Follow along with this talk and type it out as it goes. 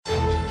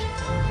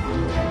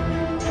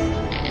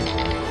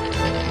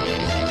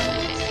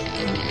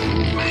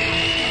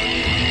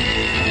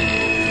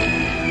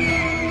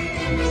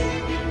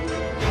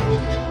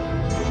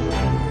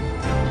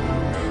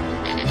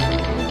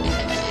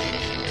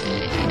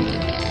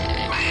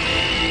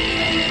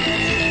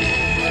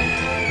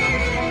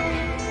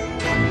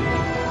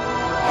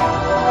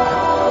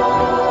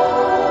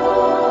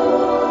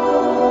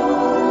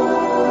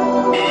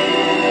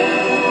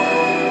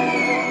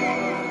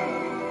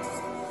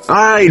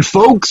right,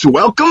 folks,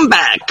 welcome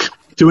back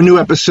to a new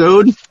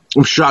episode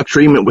of Shock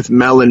Treatment with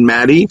Mel and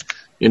Maddie.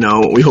 You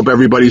know, we hope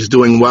everybody's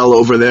doing well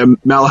over there.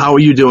 Mel, how are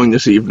you doing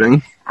this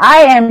evening?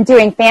 I am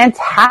doing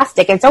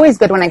fantastic. It's always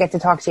good when I get to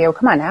talk to you.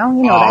 Come on now,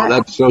 you know that. Oh,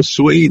 that's so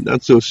sweet.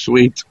 That's so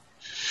sweet.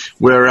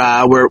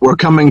 We're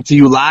coming to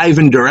you live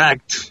and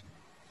direct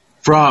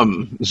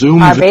from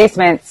Zoom. Our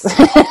basements.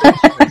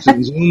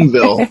 In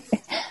Zoomville.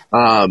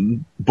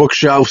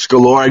 Bookshelves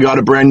galore. I got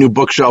a brand new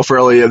bookshelf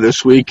earlier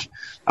this week.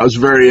 I was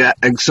very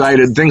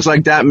excited. Things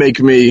like that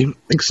make me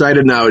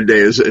excited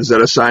nowadays. Is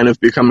that a sign of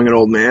becoming an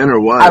old man or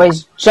what? I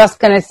was just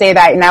going to say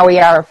that. Now we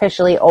are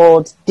officially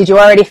old. Did you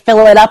already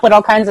fill it up with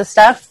all kinds of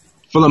stuff?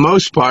 For the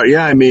most part,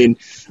 yeah. I mean...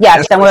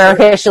 Yes, then we're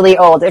officially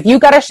old. If you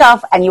got a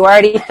shelf and you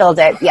already filled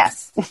it,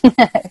 yes.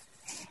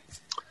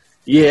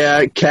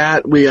 Yeah,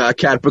 Kat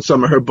put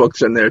some of her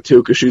books in there, too,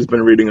 because she's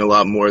been reading a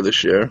lot more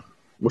this year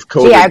with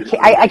COVID. Yeah,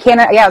 I can't...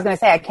 Yeah, I was going to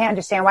say, I can't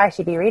understand why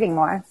she'd be reading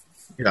more.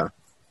 Yeah.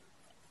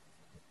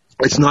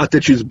 It's not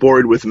that she's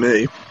bored with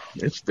me.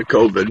 It's the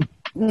COVID.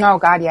 Oh,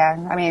 God,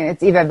 yeah. I mean,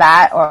 it's either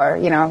that or,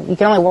 you know, you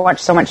can only watch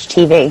so much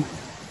TV.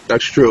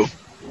 That's true.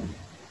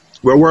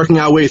 We're working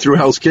our way through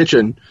Hell's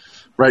Kitchen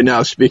right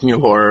now, speaking of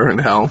horror and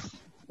hell.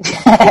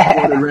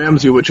 Gordon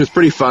Ramsay, which is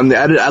pretty fun.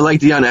 I like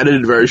the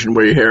unedited version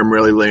where you hear him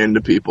really lay into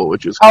people,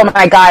 which is good. Oh,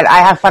 my God. I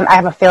have fun. I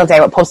have a field day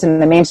with posting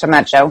the memes from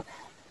that show.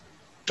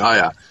 Oh,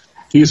 yeah.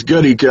 He's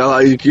good.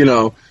 You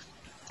know...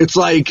 It's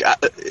like,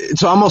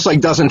 it's almost like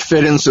doesn't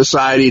fit in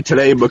society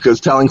today because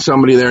telling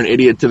somebody they're an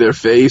idiot to their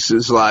face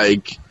is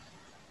like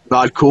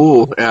not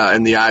cool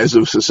in the eyes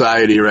of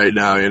society right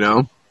now, you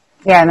know?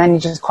 Yeah, and then you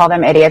just call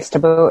them idiots to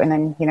boot and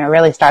then, you know,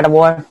 really start a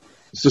war.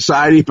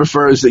 Society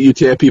prefers that you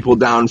tear people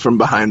down from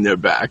behind their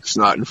backs,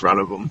 not in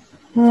front of them.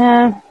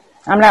 Yeah,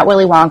 I'm not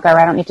Willy Wonka.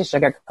 I don't need to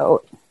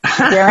sugarcoat.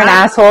 You're an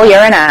asshole. You're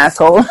an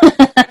asshole.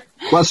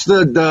 What's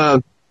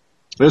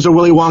There's a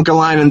Willy Wonka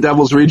line in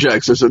Devil's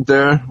Rejects, isn't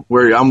there?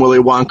 Where I'm Willy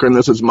Wonka and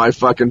this is my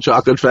fucking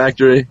chocolate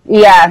factory.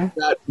 Yeah.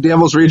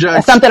 Devil's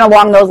Rejects? Something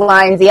along those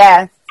lines,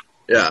 yeah.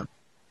 Yeah.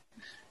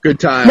 Good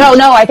time.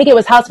 No, I think it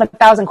was House of a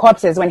Thousand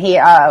Corpses when he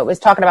was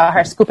talking about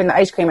her scooping the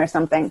ice cream or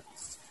something.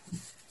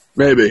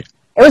 Maybe.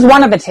 It was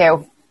one of the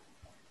two.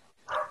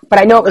 But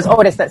I know it was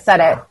Otis that said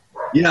it.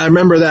 Yeah, I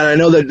remember that. I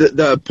know that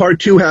the part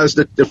 2 has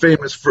the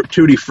famous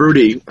Tutti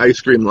Frutti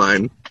ice cream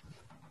line.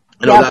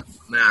 I know that's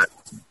that.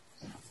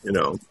 You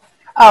know.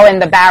 Oh,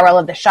 and the barrel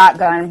of the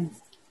shotgun.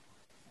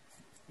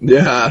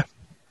 Yeah.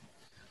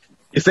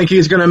 You think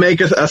he's going to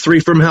make a 3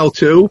 from Hell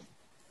 2?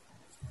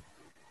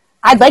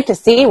 I'd like to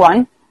see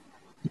one.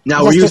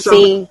 Now, were you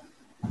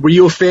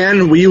a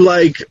fan? Were you,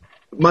 like,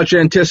 much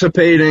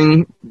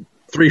anticipating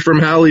 3 from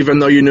Hell, even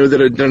though you knew that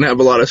it didn't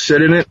have a lot of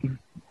Sid in it?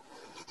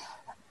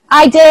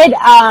 I did.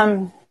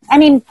 I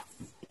mean,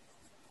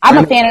 I'm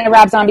a fan of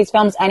Rob Zombie's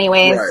films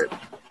anyways. Right.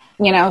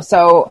 You know,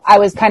 so I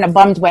was kind of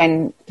bummed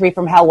when 3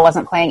 from Hell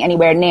wasn't playing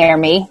anywhere near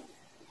me.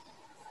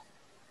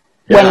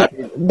 Yeah.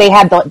 When they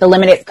had the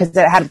limited, because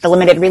it had the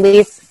limited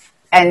release,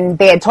 and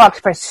they had talked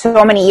for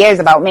so many years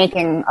about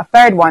making a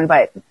third one,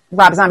 but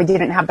Rob Zombie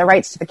didn't have the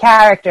rights to the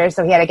characters,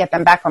 so he had to get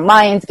them back from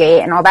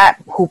Lionsgate and all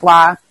that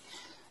hoopla.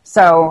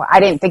 So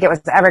I didn't think it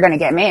was ever going to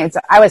get made. So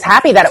I was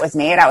happy that it was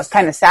made. I was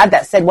kind of sad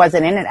that Sid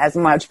wasn't in it as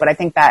much, but I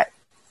think that,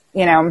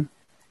 you know,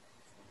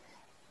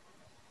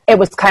 it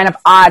was kind of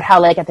odd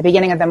how, like, at the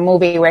beginning of the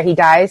movie where he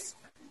dies.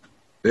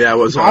 Yeah, it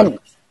was odd.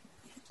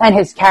 And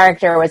his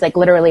character was, like,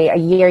 literally a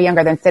year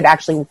younger than Sid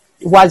actually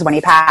was when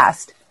he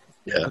passed.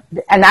 Yeah.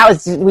 And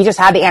we just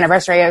had the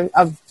anniversary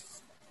of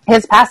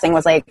his passing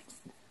was, like,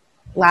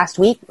 last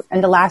week,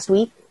 end of last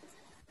week.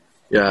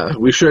 Yeah,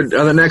 we should,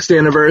 on the next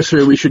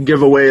anniversary, we should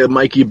give away a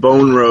Mikey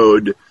Bone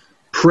Road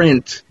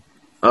print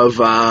of,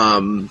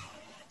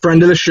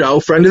 friend of the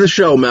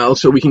show, Mel,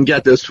 so we can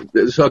get this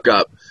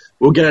hookup.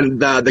 We'll get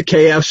the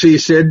KFC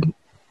Sid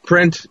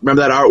print.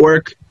 Remember that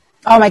artwork?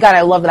 Oh my God,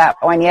 I love that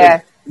one.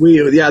 Yeah.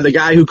 The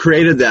guy who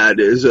created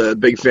that is a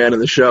big fan of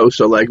the show.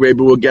 So like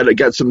maybe we'll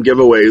get some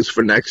giveaways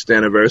for next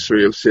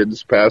anniversary of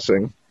Sid's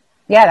passing.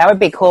 Yeah, that would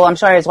be cool. I'm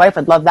sure his wife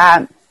would love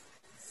that.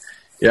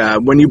 Yeah,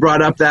 when you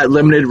brought up that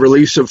limited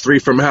release of 3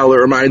 from Hell,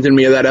 it reminded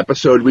me of that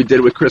episode we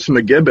did with Chris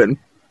McGibbon.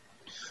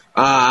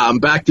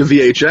 Back to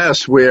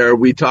VHS, where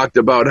we talked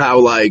about how,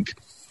 like,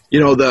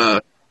 you know,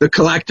 the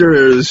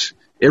collectors.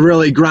 It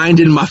really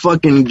grinded my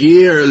fucking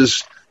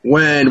gears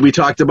when we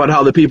talked about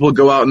how the people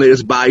go out and they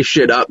just buy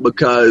shit up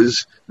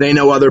because they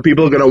know other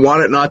people are going to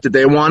want it, not that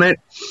they want it.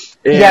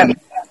 And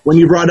when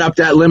you brought up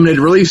that limited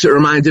release, it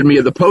reminded me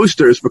of the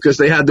posters because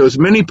they had those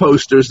mini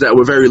posters that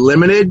were very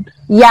limited.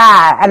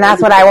 Yeah, and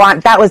that's what I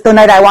want. That was the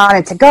night I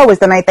wanted to go, was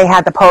the night they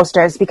had the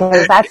posters,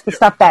 because that's the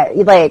stuff that,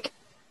 like,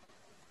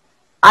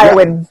 I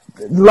would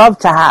love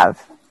to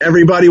have.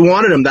 Everybody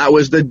wanted them. That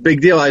was the big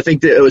deal. I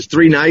think that it was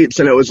 3 nights,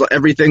 and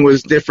everything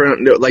was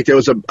different. Like, there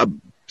was a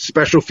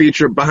special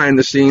feature behind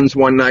the scenes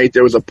one night.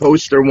 There was a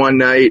poster one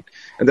night,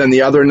 and then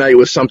the other night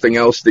was something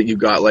else that you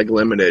got, like,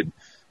 limited.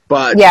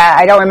 But yeah,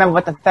 I don't remember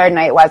what the third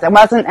night was. It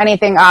wasn't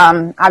anything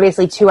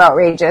obviously too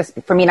outrageous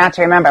for me not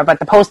to remember, but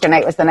the poster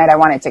night was the night I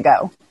wanted to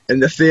go.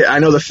 And I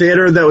know the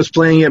theater that was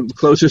playing it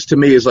closest to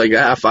me is like a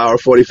half hour,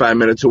 45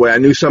 minutes away. I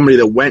knew somebody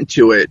that went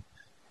to it,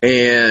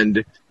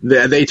 and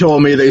they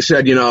told me, they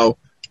said, there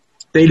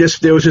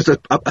was just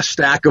a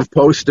stack of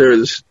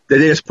posters. They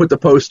just put the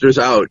posters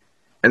out,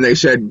 and they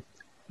said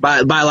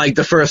by like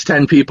the first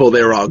 10 people,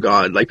 they were all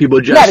gone. Like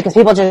people just because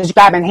people just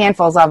grabbing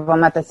handfuls of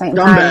them at the same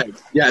time.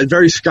 Yeah,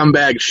 very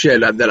scumbag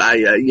shit. That I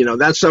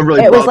that stuff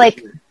really. It was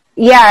like,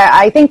 yeah,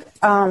 I think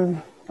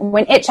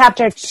when It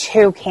Chapter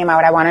 2 came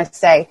out, I want to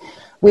say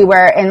we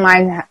were in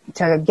line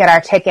to get our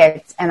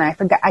tickets, and I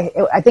forgot.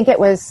 I think there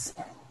was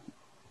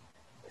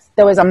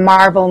a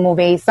Marvel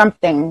movie,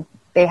 something.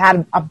 They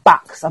had a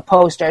box of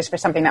posters for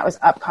something that was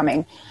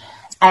upcoming.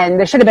 And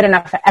there should have been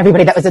enough for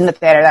everybody that was in the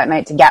theater that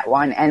night to get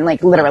one. And,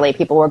 like, literally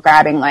people were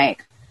grabbing,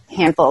 like,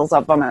 handfuls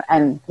of them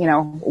and,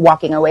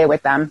 walking away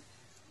with them.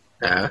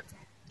 Yeah.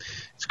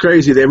 It's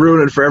crazy. They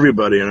ruin it for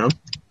everybody,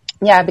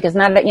 Yeah, because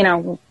now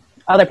that,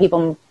 other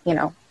people,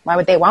 why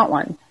would they want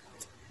one?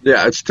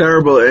 Yeah, it's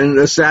terrible. And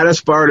the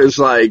saddest part is,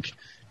 like,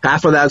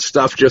 half of that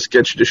stuff just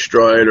gets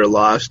destroyed or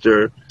lost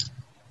or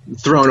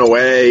thrown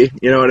away.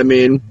 You know what I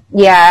mean?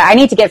 Yeah, I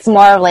need to get some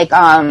more of, like,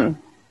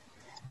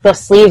 those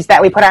sleeves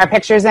that we put our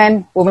pictures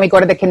in when we go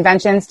to the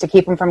conventions to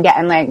keep them from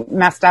getting, like,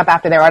 messed up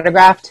after they're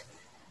autographed.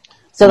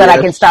 So that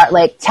I can start,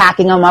 like,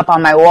 tacking them up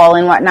on my wall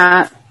and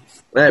whatnot.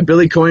 Yeah,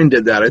 Billy Coyne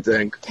did that, I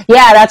think.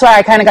 Yeah, that's where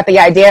I kind of got the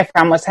idea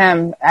from, was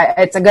him.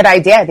 It's a good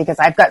idea because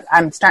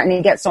I'm starting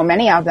to get so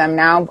many of them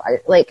now.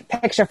 Like,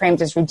 picture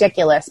frames is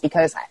ridiculous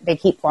because they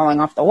keep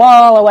falling off the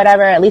wall or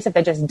whatever. At least if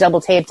they're just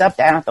double taped up,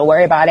 I don't have to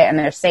worry about it and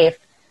they're safe.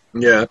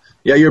 Yeah.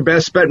 Yeah, your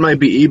best bet might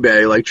be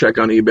eBay. Like, check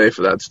on eBay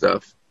for that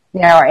stuff.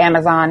 Yeah, or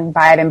Amazon,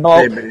 buy it in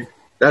bulk. Maybe.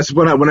 That's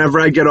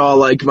whenever I get all,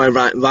 like, my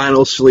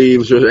vinyl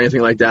sleeves or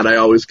anything like that, I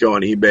always go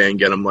on eBay and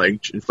get them,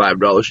 like,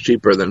 $5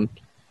 cheaper than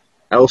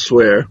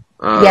elsewhere.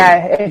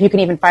 Yeah, if you can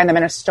even find them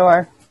in a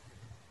store.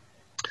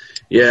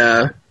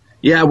 Yeah.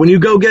 Yeah, when you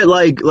go get,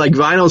 like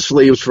vinyl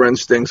sleeves, for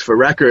instance, for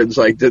records,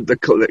 like,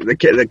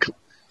 the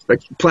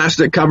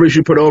plastic covers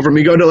you put over them,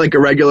 you go to, like, a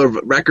regular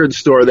record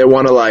store, they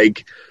want to,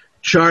 like,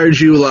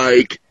 charge you,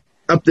 like,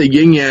 up the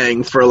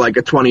yin-yang for, like,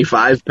 a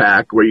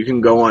 25-pack, where you can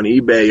go on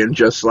eBay and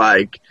just,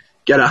 like,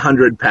 get a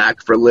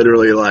 100-pack for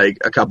literally, like,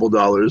 a couple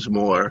dollars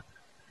more.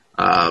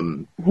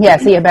 Yeah,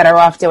 so you're better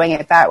off doing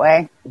it that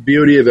way.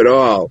 Beauty of it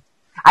all.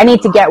 I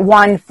need to get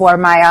one for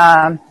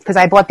my, because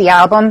I bought the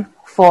album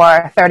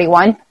for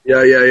 31.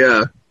 Yeah.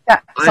 So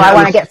I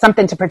want to get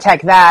something to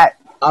protect that.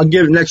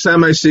 Next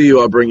time I see you,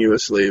 I'll bring you a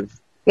sleeve.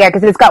 Yeah,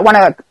 because it's got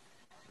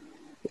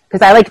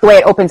because I like the way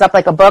it opens up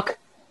like a book.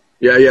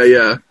 Yeah.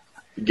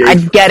 I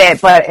get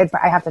it, but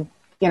I have to,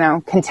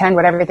 contend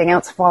with everything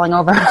else falling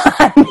over.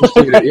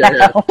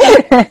 Yeah.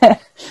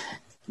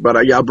 But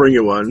I'll bring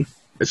you one.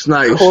 It's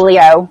nice.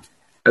 Coolio.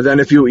 And then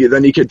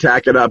then you could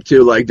tack it up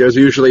too. Like there's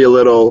usually a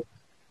little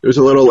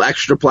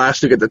extra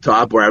plastic at the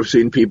top where I've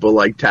seen people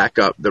like tack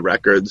up the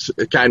records.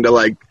 It kind of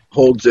like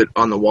holds it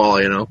on the wall,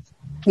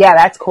 Yeah,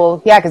 that's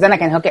cool. Yeah, because then I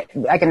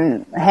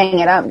can hang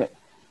it up.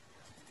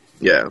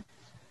 Yeah.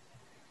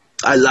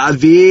 I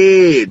love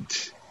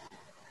it.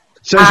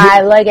 I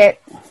like it.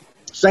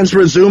 Since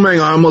resuming,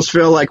 I almost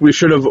feel like we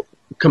should have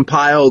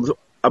compiled.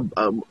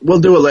 We'll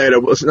do it later.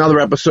 It's another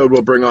episode.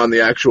 We'll bring on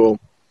the actual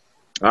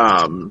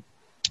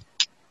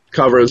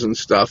covers and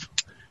stuff.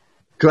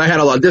 Because I had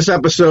a lot. This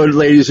episode,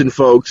 ladies and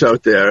folks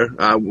out there,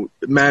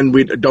 men,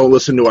 we don't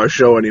listen to our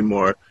show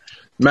anymore.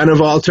 Men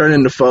have all turned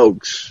into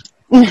folks.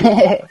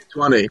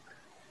 20.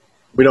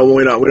 We don't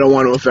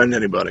want to offend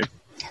anybody.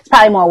 It's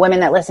probably more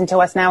women that listen to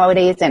us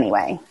nowadays,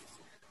 anyway.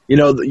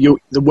 The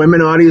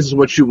women audience is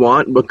what you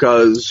want,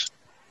 because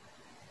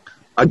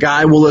a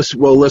guy will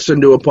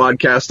listen to a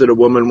podcast that a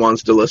woman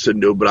wants to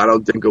listen to, but I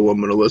don't think a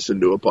woman will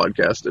listen to a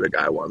podcast that a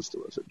guy wants to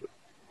listen to.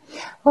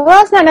 Well,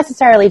 that's not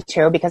necessarily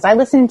true, because I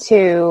listen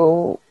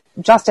to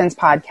Justin's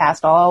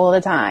podcast all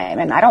the time,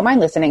 and I don't mind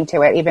listening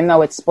to it, even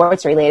though it's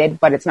sports related,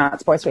 but it's not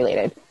sports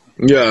related.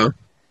 Yeah.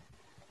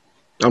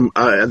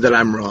 That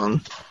I'm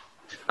wrong.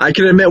 I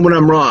can admit when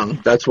I'm wrong.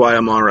 That's why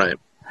I'm all right.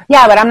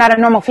 Yeah, but I'm not a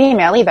normal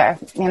female either.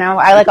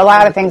 I like a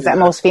lot of things that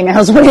most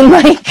females wouldn't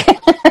like.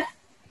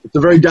 It's a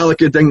very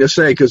delicate thing to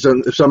say, because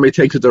if somebody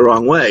takes it the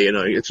wrong way,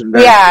 it's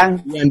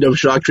the end of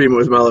Shock Treatment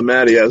with Mel and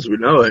Maddie as we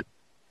know it.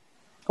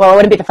 Well, it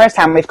wouldn't be the first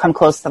time we've come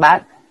close to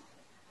that.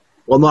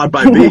 Well, not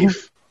by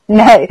beef.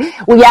 No.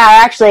 Well,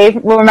 yeah, actually,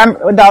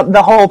 remember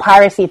the whole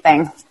piracy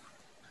thing.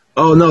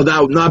 Oh, no,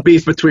 not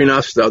beef between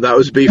us, though. That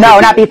was beef. No,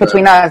 not beef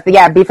between us.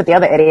 Yeah, beef with the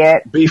other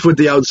idiot. Beef with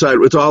the outside.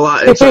 It's all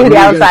it's the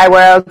outside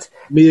world.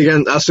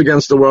 Us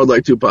against the world,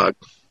 like Tupac.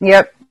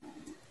 Yep.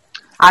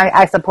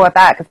 I support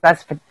that,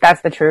 because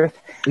that's the truth.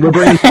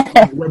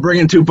 We're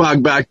bringing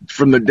Tupac back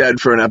from the dead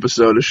for an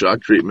episode of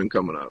Shock Treatment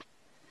coming up.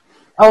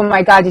 Oh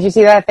my God, did you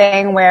see that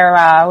thing where,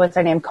 what's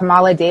her name,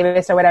 Kamala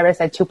Davis or whatever,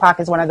 said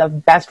Tupac is one of the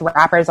best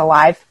rappers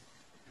alive?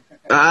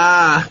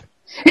 Ah.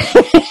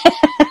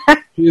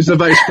 He's the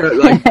vice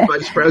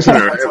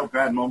president. That's how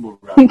bad mumble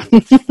rap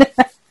is.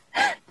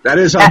 That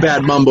is how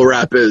bad mumble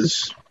rap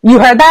is. You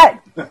heard that?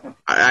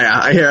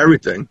 I hear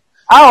everything.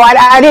 Oh,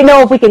 I didn't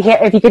know if you could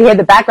hear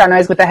the background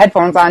noise with the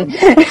headphones on.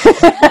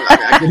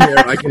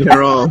 I can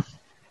hear all.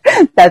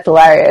 That's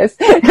hilarious.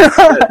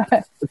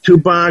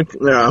 Tupac,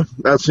 yeah,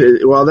 that's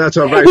it. Well, that's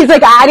all right. He's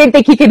like, I didn't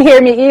think he could hear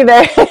me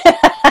either.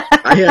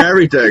 I hear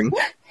everything.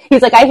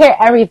 He's like, I hear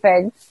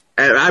everything.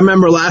 And I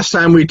remember last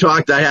time we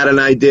talked, I had an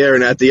idea,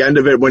 and at the end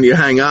of it, when you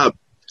hang up,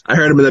 I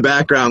heard him in the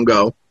background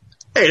go,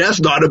 "Hey, that's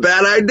not a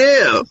bad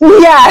idea."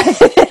 Yeah.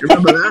 You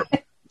remember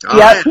that?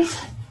 Yep.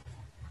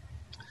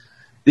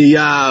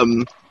 Yeah,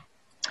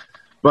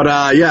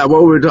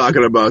 what were we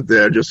talking about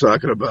there? Just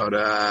talking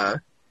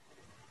about,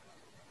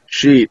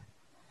 sheet.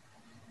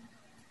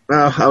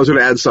 I was going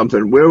to add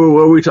something. What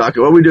were we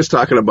talking? What were we just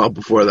talking about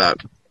before that?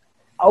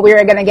 Oh, we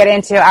were going to get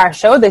into our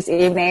show this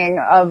evening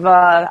of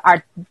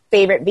our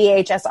favorite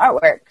VHS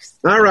artworks.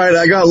 All right,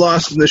 I got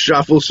lost in the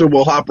shuffle, so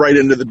we'll hop right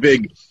into the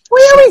big.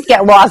 We always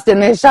get lost in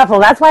this shuffle.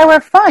 That's why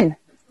we're fun.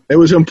 It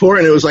was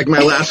important. It was like my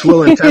last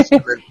will and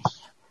testament.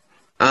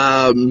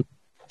 All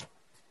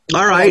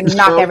right,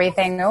 knock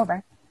everything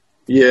over.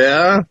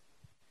 Yeah.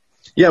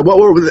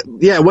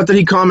 What did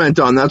he comment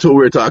on? That's what we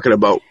were talking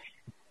about.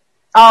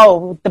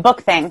 Oh, the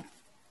book thing.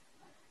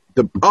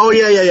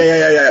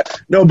 Yeah.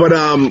 No, but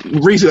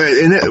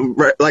recently,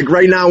 like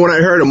right now, when I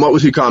heard him, what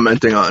was he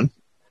commenting on?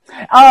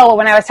 Oh,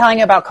 when I was telling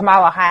you about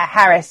Kamala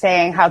Harris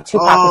saying how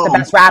Tupac was the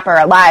best rapper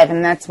alive,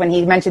 and that's when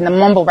he mentioned the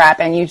mumble rap,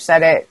 and you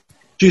said it.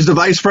 She's the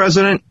vice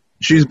president.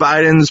 She's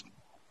Biden's.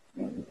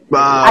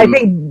 I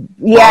think,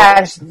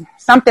 yeah,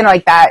 something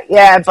like that.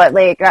 Yeah, but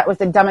like that was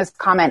the dumbest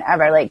comment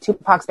ever. Like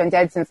Tupac's been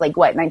dead since like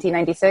what,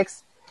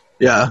 1996?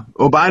 Yeah.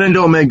 Well, Biden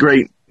don't make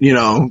great,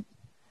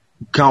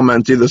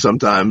 comments either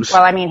sometimes.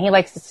 Well, I mean, he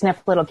likes to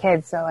sniff little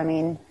kids, so I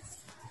mean.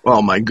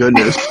 Oh my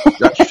goodness,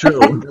 that's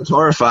true. That's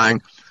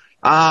horrifying.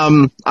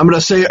 I'm gonna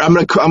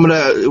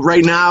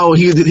right now.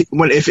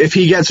 If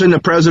he gets in the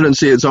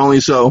presidency, it's only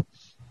so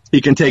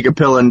he can take a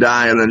pill and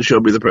die, and then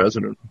she'll be the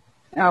president.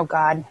 Oh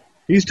God.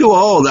 He's too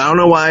old. I don't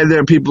know why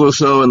people are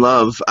so in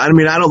love. I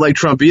mean, I don't like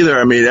Trump either.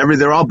 I mean,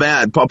 they're all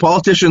bad.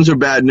 Politicians are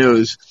bad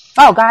news.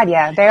 Oh God,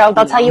 yeah. They'll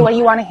tell you what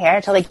you want to hear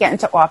until they get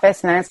into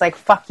office, and then it's like,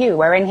 fuck you.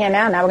 We're in here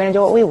now. Now we're going to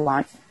do what we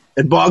want.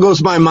 It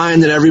boggles my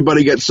mind that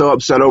everybody gets so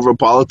upset over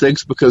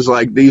politics because,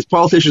 like, these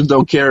politicians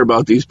don't care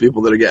about these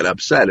people that are getting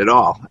upset at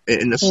all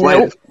in the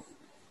slightest. Nope.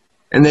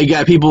 And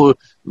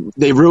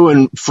they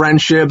ruin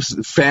friendships.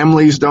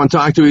 Families don't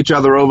talk to each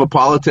other over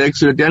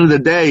politics. And at the end of the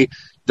day,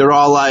 they're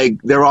all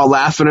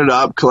laughing it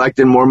up,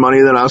 collecting more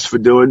money than us for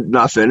doing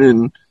nothing.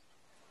 And,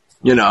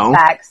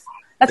 Facts.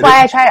 That's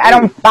why I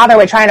don't bother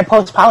with trying to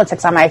post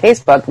politics on my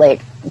Facebook,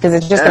 because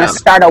it's just going to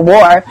start a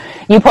war.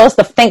 You post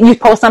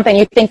something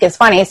you think is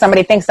funny,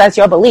 somebody thinks that's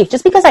your belief.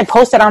 Just because I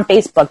post it on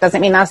Facebook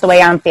doesn't mean that's the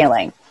way I'm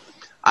feeling.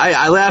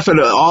 I laugh at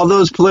all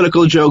those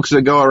political jokes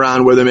that go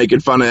around where they're making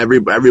fun of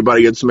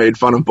everybody gets made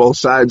fun of both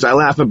sides. I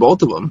laugh at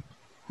both of them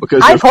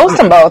because I post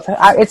them both.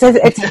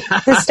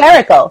 It's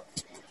hysterical.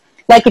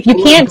 Like if you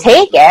can't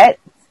take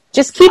it,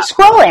 just keep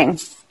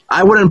scrolling.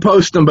 I wouldn't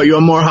post them, but you're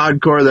more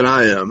hardcore than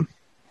I am.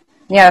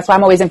 Yeah, that's why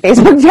I'm always in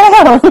Facebook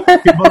jail.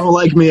 People don't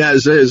like me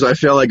as is. I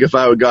feel like if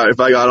I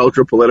got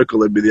ultra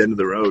political, it'd be the end of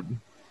the road.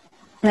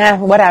 Yeah,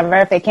 whatever.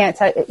 If they can't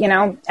tell,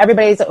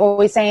 everybody's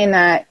always saying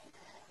that,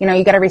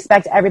 you got to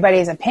respect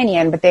everybody's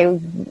opinion, but they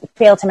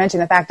fail to mention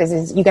the fact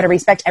is you got to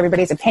respect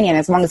everybody's opinion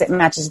as long as it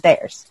matches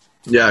theirs.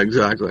 Yeah,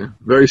 exactly.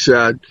 Very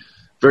sad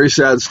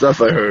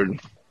stuff I heard.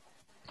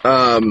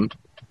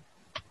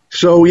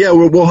 So yeah,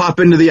 we'll hop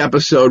into the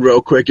episode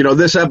real quick.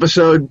 This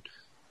episode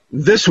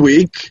this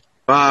week,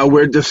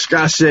 we're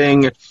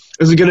discussing, this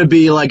is going to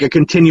be like a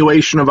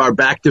continuation of our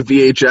Back to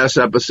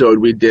VHS episode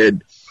we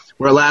did,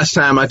 where last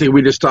time I think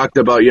we just talked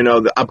about,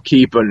 the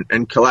upkeep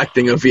and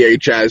collecting of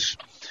VHS,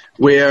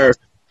 where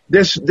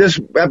this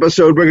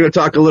episode we're going to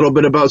talk a little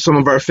bit about some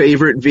of our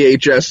favorite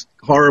VHS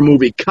horror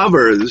movie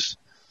covers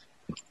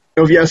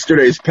of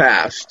yesterday's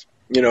past.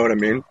 You know what I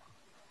mean?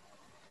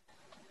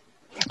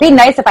 It'd be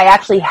nice if I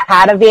actually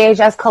had a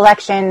VHS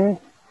collection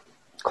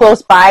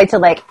close by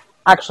to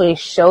actually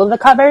show the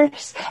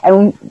covers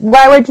and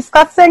why we're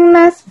discussing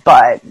this,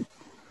 but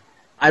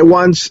I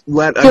once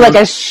let do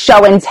a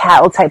show and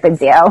tell type of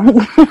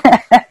deal.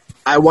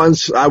 I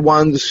once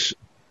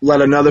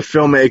let another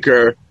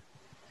filmmaker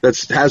that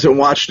hasn't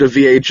watched a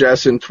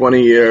VHS in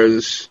 20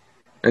 years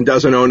and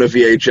doesn't own a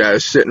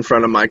VHS sit in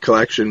front of my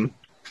collection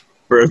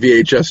for a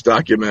VHS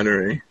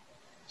documentary.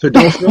 So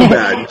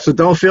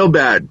don't feel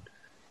bad.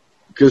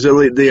 Because, at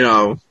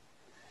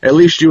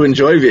least you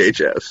enjoy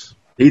VHS.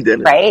 He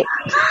didn't. Right?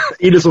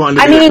 He just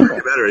wanted to be a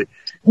documentary.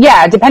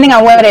 Yeah, depending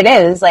on what it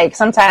is.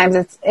 Sometimes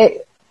it's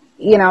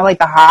like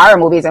the horror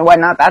movies and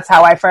whatnot. That's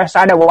how I first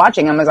started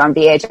watching them, was on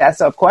VHS.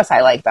 So, of course,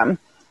 I like them.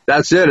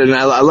 That's it. And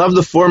I love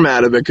the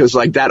format of it because,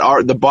 that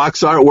art, the box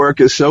artwork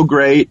is so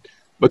great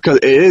because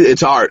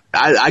it's art.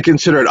 I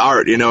consider it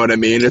art, you know what I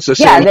mean? It's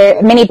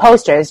they're mini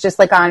posters, just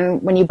like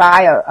when you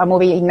buy a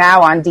movie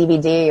now on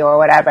DVD or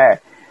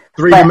whatever.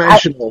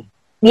 Three-dimensional.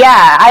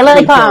 Yeah, I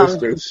like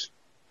posters.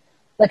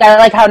 Like I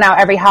like how now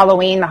every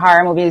Halloween the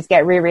horror movies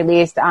get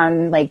re-released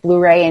on like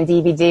Blu-ray and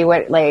DVD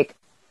with like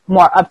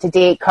more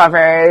up-to-date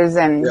covers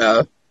and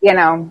you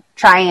know,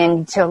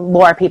 trying to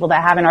lure people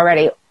that haven't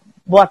already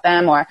bought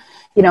them, or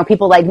you know,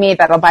 people like me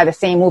that'll buy the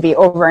same movie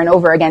over and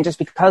over again just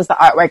because the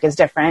artwork is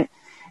different.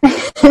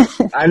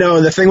 I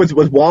know. The thing with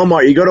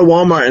Walmart, you go to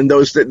Walmart and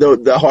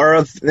the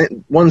horror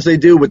ones they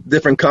do with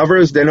different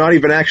covers, they're not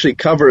even actually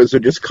covers; they're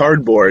just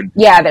cardboard.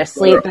 Yeah, the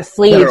sleeves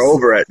that are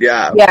over it.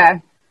 Yeah.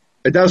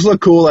 It does look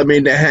cool. I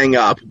mean, to hang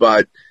up,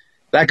 but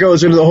that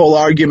goes into the whole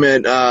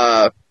argument.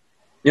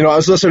 You know, I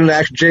was listening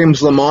to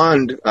James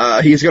Lamond.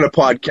 He's got a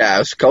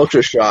podcast,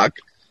 Culture Shock.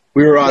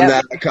 We were on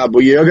that a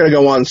couple. You're going to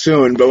go on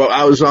soon, but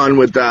I was on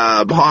with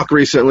Hawk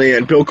recently,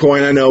 and Bill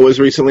Coyne, I know, was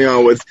recently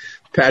on with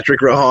Patrick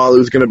Rahal,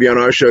 who's going to be on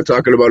our show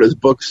talking about his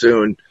book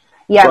soon.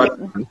 Yeah,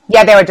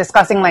 they were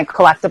discussing like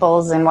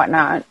collectibles and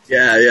whatnot.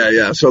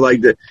 Yeah. So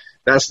like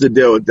that's the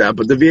deal with that.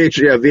 But the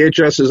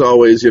VHS is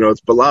always, you know,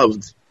 it's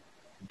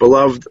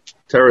beloved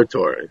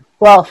territory.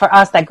 Well, for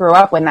us that grew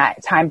up in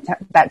that time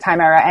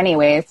era,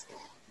 anyways.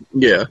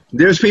 Yeah,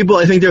 there's people.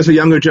 I think there's a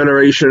younger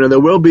generation, and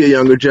there will be a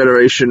younger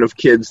generation of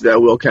kids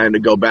that will kind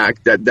of go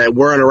back that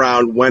weren't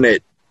around when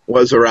it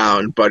was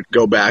around, but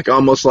go back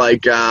almost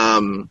like.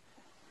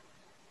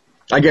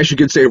 I guess you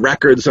could say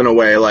records in a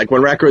way, like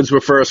when records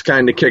were first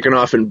kind of kicking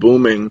off and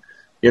booming,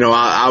 you know,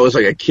 I was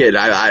like a kid.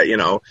 I you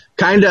know,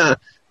 kind of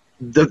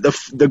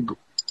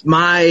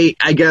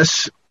I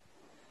guess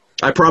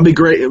I probably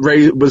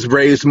was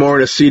raised more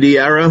in a CD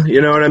era.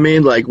 You know what I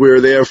mean? Like we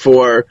were there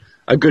for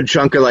a good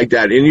chunk of like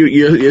that. And you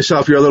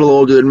yourself, you're a little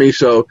older than me,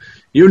 so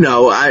you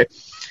know, I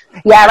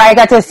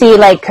got to see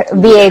like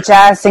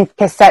VHS and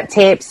cassette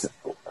tapes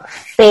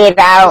fade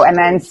out and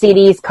then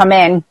CDs come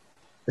in.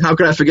 How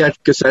could I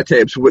forget cassette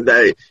tapes? Would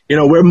they, you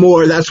know, we're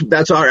more.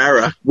 That's our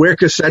era. We're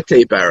cassette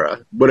tape era.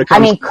 When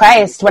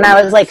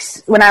I was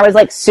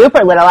like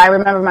super little, I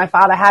remember my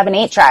father having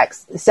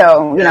 8-tracks.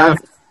 So you know,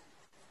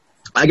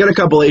 I got a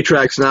couple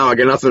 8-tracks now. I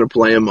got nothing to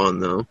play them on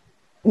though.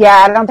 Yeah,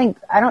 I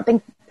don't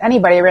think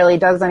anybody really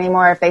does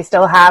anymore. If they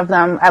still have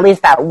them, at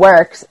least that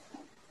works.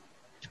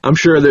 I'm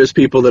sure there's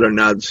people that are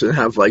nuts and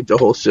have like the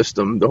whole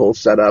system, the whole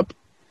setup.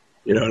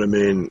 You know what I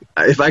mean?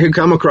 If I could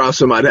come across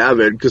them, I'd have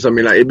it, because, I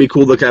mean, it'd be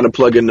cool to kind of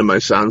plug into my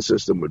sound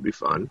system would be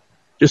fun.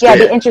 It'd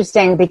be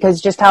interesting,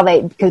 because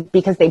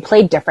because they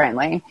played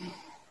differently.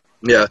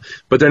 Yeah,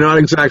 but they're not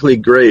exactly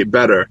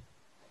better.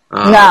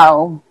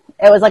 No,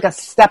 it was like a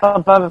step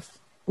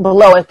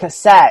below a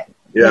cassette,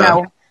 you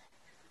know?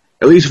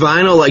 At least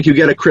vinyl, like, you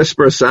get a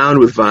crisper sound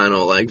with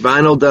vinyl. Like,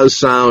 vinyl does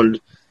sound,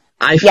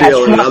 I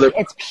feel,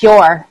 it's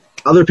pure.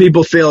 Other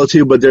people feel it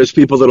too, but there's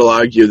people that'll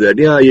argue that,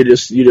 you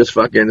just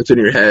fucking, it's in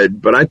your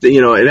head. But I think,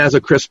 you know, it has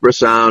a crisper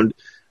sound.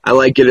 I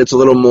like it. It's a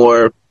little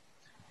more,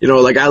 you know,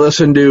 like I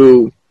listened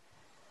to,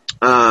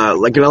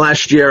 like in the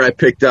last year I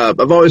picked up,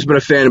 I've always been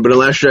a fan, but in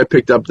the last year I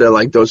picked up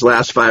those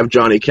last 5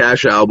 Johnny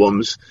Cash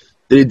albums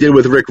that he did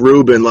with Rick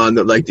Rubin on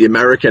the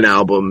American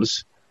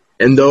albums.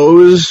 And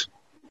those.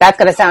 That's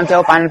going to sound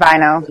dope on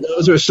vinyl.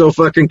 Those are so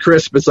fucking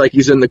crisp. It's like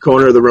he's in the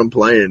corner of the room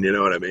playing, you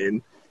know what I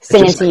mean?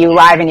 Singing to you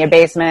live in your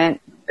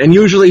basement. And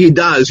usually he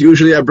does.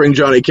 Usually I bring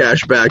Johnny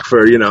Cash back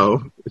for, you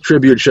know,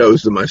 tribute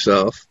shows to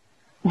myself.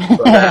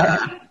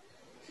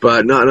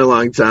 But not in a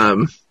long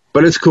time.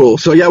 But it's cool.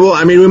 So, yeah, well,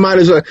 I mean, we might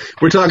as well.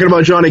 We're talking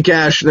about Johnny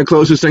Cash, and the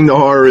closest thing to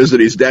horror is that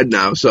he's dead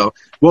now. So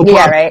we'll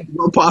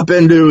pop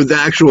into the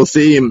actual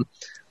theme.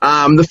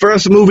 The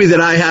first movie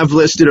that I have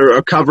listed, or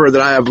a cover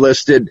that I have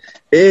listed,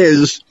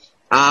 is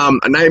A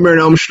Nightmare on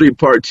Elm Street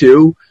Part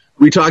 2.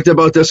 We talked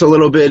about this a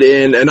little bit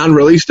in an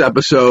unreleased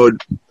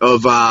episode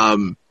of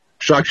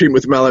Shock Treatment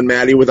with Mel and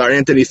Maddie, with our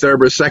Anthony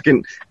Thurber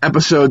second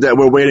episode that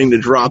we're waiting to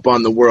drop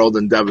on the world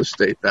and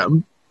devastate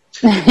them.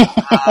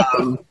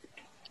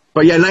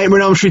 But yeah,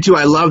 Nightmare on Elm Street 2,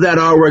 I love that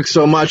artwork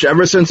so much.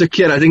 Ever since a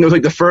kid, I think it was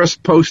like the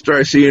first poster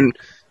I seen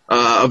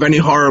of any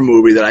horror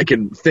movie that I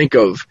can think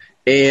of.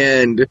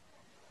 And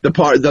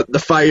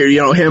the fire,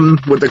 you know, him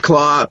with the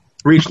claw,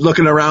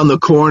 looking around the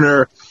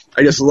corner.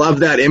 I just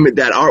love that image.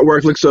 That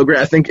artwork looks so great.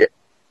 I think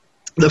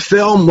the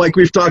film, like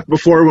we've talked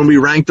before when we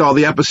ranked all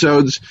the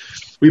episodes,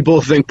 we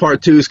both think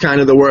Part 2 is kind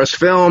of the worst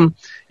film.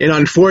 And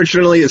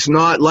unfortunately, it's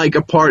not like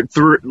Part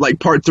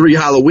 3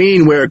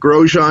 Halloween, where it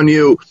grows on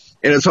you,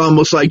 and it's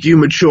almost like you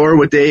mature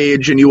with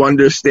age and you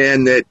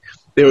understand that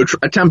they were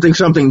attempting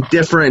something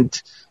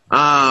different.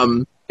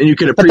 And you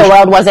can appreciate. But the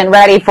world wasn't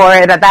ready for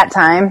it at that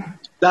time.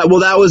 That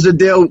was the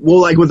deal.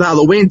 Well, like with the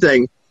Halloween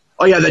thing.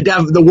 Oh yeah,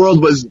 the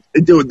world was,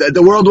 dude.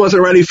 The world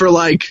wasn't ready for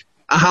like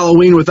a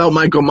Halloween without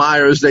Michael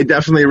Myers. They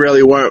definitely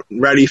really weren't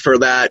ready for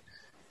that.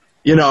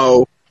 You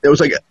know, it was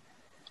like.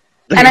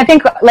 And I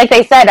think, like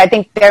they said, I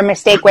think their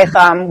mistake with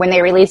when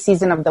they released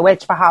Season of the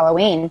Witch for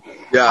Halloween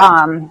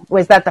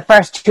was that the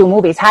first 2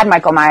 movies had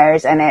Michael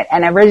Myers in it,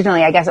 and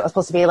originally I guess it was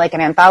supposed to be like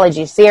an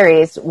anthology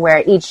series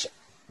where each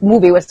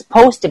movie was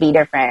supposed to be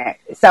different.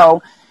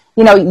 So,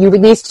 you know, you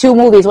release 2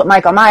 movies with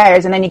Michael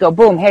Myers, and then you go,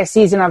 boom, here's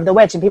Season of the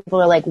Witch, and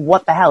people are like,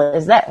 what the hell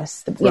is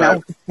this? You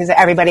know, because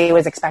everybody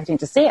was expecting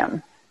to see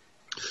him.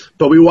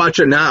 But we watch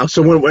it now.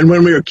 So when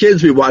we were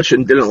kids, we watched it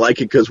and didn't like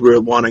it because we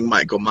were wanting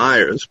Michael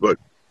Myers. But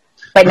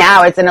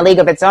now it's in a league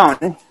of its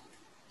own.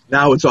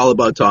 Now it's all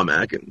about Tom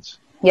Atkins.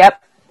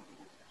 Yep.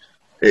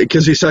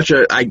 Because he's such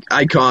an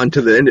icon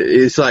to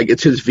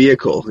it's his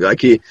vehicle.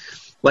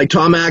 Like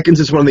Tom Atkins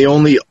is one of the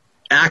only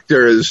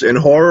actors in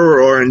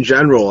horror or in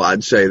general,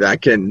 I'd say,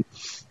 that you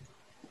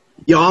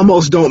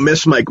almost don't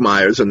miss Mike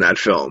Myers in that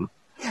film.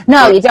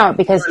 No, you don't,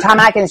 because Tom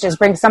Atkins just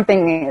brings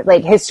something,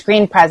 like his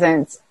screen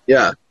presence.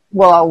 Yeah.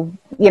 Will,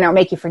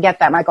 make you forget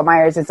that Michael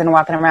Myers isn't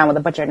walking around with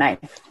a butcher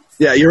knife.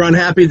 Yeah, you're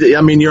unhappy.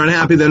 You're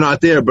unhappy they're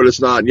not there, but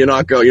it's not. You're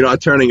not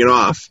turning it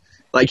off.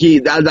 Like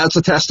that's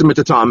a testament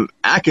to Tom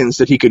Atkins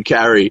that he could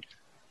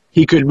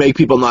make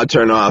people not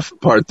turn off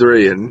Part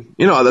 3, and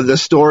the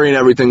story and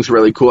everything's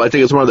really cool. I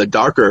think it's one of the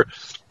darker.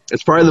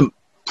 It's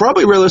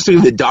probably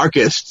realistically the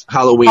darkest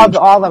Halloween. Of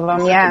all of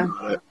them, yeah.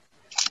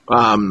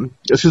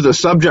 This is the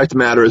subject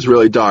matter is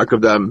really dark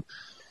of them.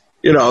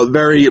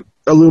 Very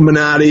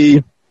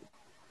Illuminati.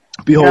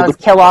 Behold,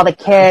 kill all the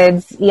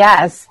kids.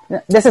 Yes,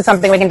 this is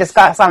something we can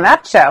discuss on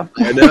that show.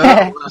 I know.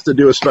 We'll have to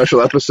do a special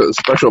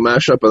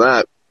mashup of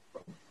that.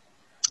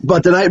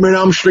 But the Nightmare on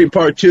Elm Street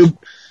Part 2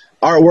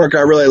 artwork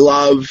I really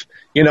love.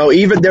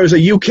 Even there was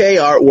a UK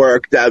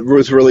artwork that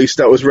was released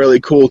that was really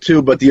cool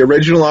too, but the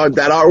original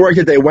that artwork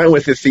that they went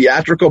with, the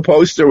theatrical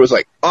poster, was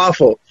like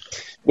awful.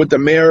 With the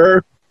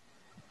mirror,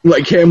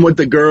 like him with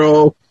the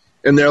girl,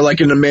 and they're like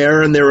in the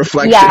mirror and their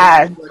reflection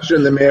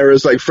in the mirror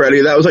is like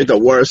Freddy. That was like the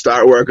worst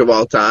artwork of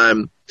all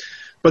time.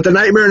 But the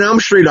Nightmare on Elm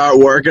Street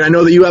artwork, and I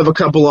know that you have a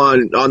couple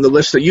on the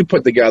list that you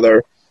put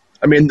together.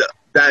 I mean,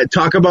 that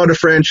talk about a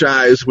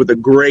franchise with a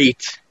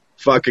great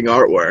fucking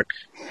artwork.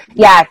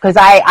 Yeah, because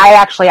I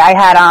had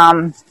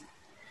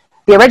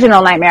the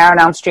original Nightmare on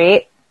Elm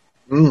Street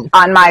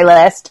on my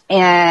list,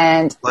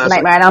 and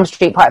Nightmare on Elm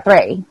Street Part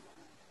 3.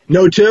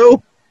 No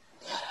 2?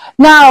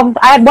 No,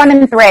 I had 1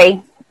 and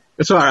 3.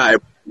 It's all right.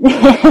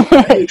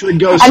 And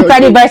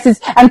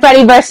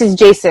Freddy versus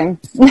Jason.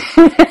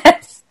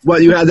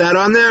 What, you had that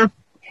on there?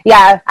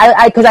 Yeah,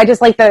 because I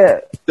just like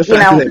the fact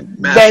that they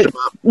mashed them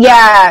up.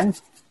 Yeah.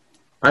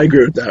 I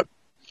agree with that.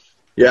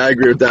 Yeah, I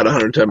agree with that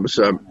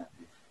 110%.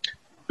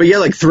 But yeah,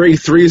 like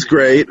 3's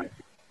great.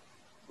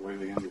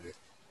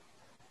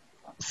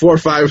 4,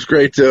 5's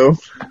great too.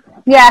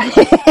 Yeah.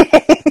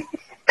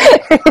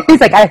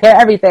 He's like, I hear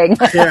everything.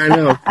 Yeah, I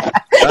know.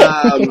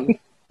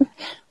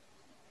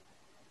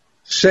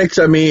 6,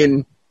 I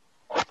mean,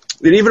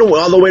 and even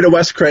all the way to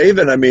Wes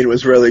Craven, I mean,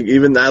 was really,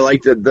 I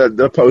liked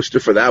the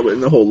poster for that,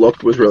 and the whole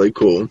look was really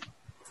cool.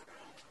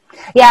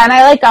 Yeah, and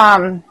I like,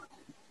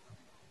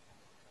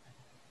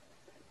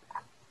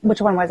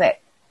 which one was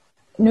it?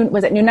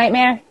 Was it New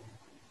Nightmare?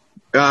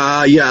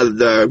 Yeah,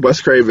 the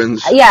Wes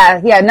Cravens. Yeah.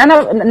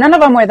 None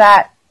of them were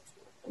that,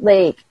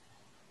 like,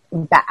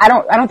 I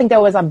don't think there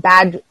was a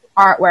bad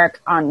artwork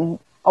on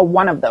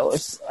one of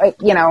those,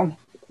 Yeah.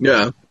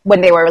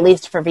 When they were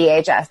released for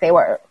VHS. They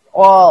were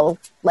all,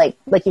 like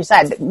you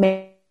said,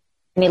 mini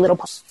little,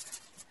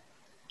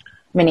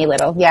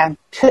 yeah.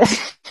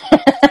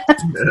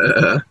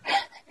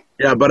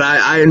 Yeah, but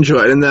I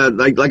enjoy it. And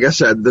like I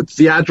said,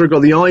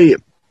 the only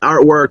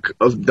artwork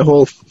of the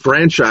whole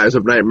franchise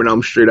of Nightmare on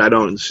Elm Street I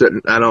don't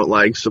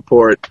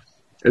support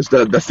is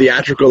the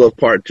theatrical of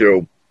Part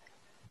 2.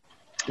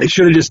 They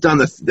should have just done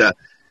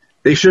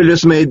they should have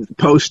just made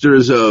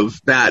posters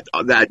of that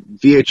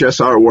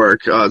VHS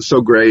artwork. It's so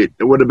great.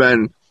 It would have,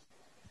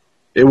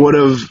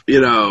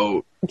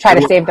 Try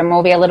to save the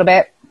movie a little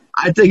bit.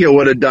 I think it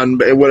would have done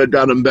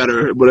them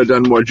better. It would have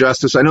done more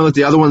justice. I know that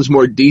the other one's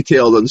more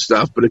detailed and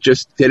stuff, but it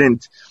just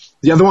didn't.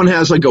 The other one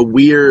has like a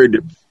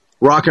weird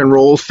rock and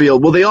roll feel.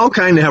 Well, they all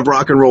kind of have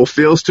rock and roll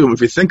feels to them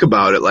if you think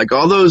about it. Like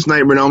all those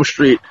Nightmare on Elm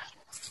Street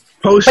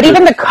posters. But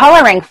even the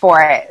coloring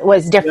for it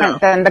was different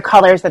than the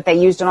colors that they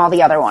used in all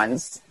the other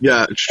ones.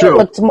 Yeah, it's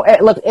true.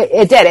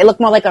 It did. It looked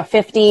more like a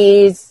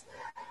 50s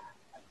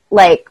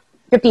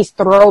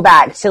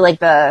throwback to like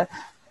the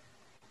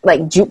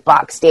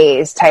jukebox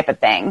days type of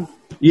thing.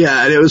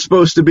 Yeah, and it was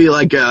supposed to be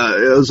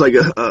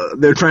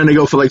they're trying to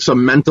go for like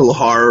some mental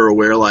horror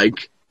where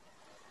like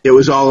it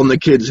was all in the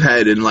kid's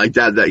head and like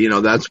that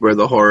that's where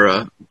the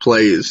horror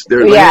plays.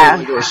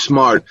 They're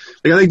smart.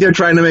 Like, I think they're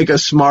trying to make a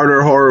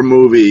smarter horror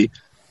movie.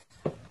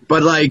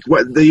 But like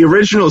what the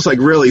original is like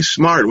really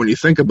smart when you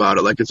think about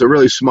it. Like it's a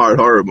really smart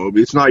horror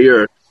movie. It's not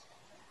your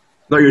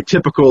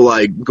typical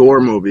like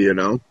gore movie,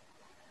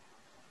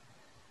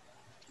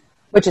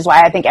 Which is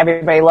why I think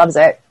everybody loves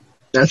it.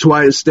 That's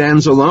why it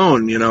stands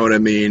alone, you know what I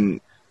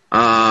mean?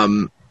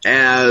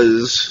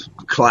 As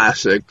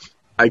classic,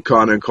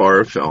 iconic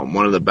horror film,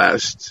 one of the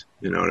best,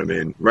 you know what I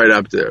mean? Right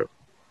up there.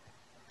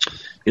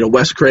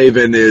 Wes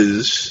Craven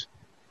in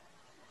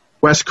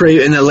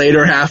the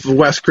later half of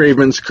Wes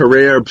Craven's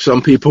career,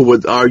 some people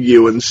would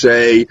argue and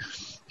say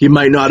he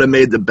might not have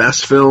made the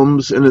best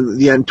films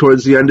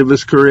towards the end of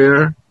his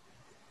career.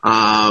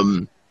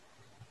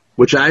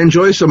 Which I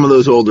enjoy some of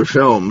those older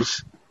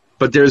films.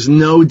 But there's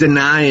no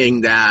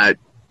denying that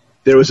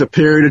there was a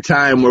period of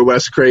time where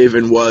Wes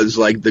Craven was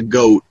like the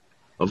GOAT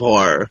of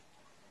horror.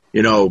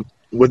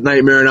 with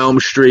Nightmare on Elm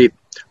Street,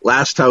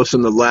 Last House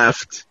on the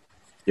Left,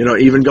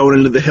 even going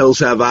into The Hills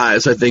Have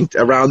Eyes. I think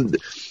around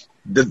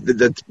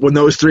when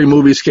those three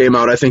movies came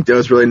out, I think there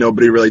was really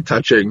nobody really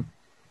touching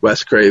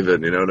Wes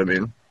Craven. You know what I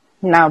mean?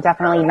 No,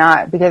 definitely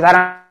not, because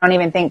I don't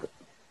even think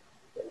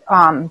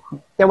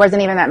there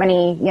wasn't even that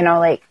many,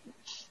 like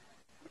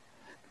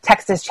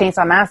Texas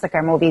Chainsaw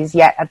Massacre movies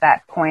yet at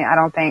that point. I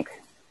don't think.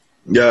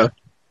 Yeah.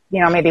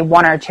 Maybe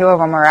one or two of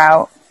them were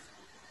out.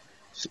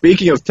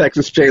 Speaking of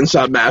Texas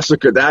Chainsaw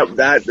Massacre,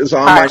 that is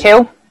on Part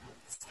two?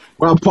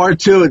 Well, part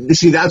two.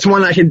 See, that's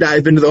one I can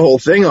dive into the whole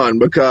thing on,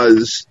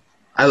 because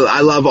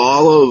I love the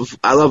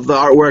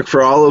artwork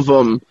for all of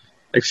them,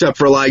 except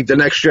for like The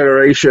Next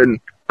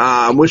Generation,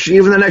 which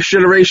even The Next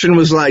Generation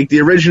was like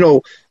the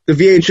original, the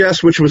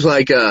VHS, which was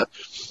like I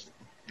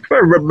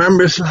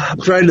remember.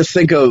 I'm trying to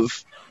think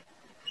of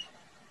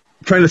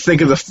the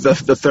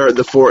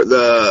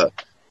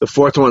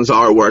fourth one's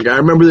artwork. I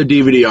remember the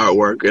DVD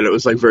artwork, and it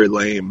was like very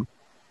lame.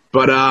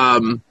 But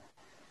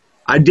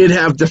I did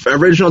have the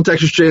original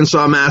Texas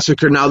Chainsaw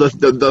Massacre. Now the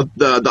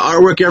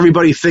artwork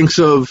everybody thinks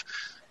of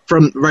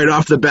from right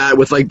off the bat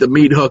with like the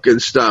meat hook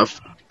and stuff.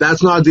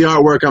 That's not the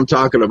artwork I'm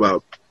talking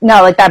about.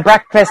 No, like that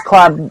Breakfast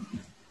Club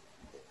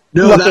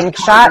looking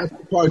shot.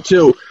 That's part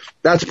two.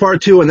 That's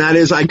part two, and that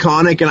is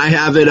iconic. And I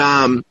have it.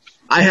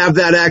 I have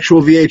that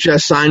actual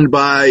VHS signed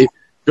by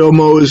Bill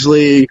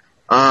Moseley.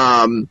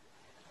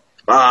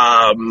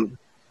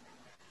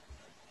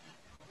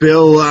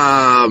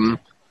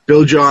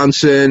 Bill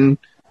Johnson,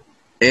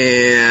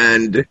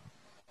 and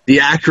the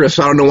actress.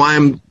 I don't know why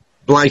I'm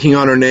blanking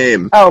on her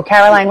name. Oh,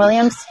 Caroline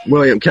Williams?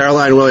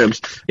 Caroline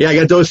Williams. Yeah, I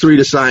got those three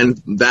to sign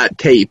that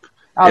tape.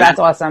 Oh, and that's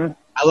awesome.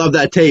 I love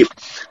that tape.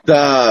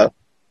 The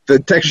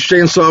Texas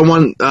Chainsaw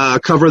one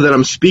cover that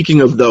I'm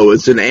speaking of, though,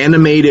 it's an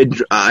animated,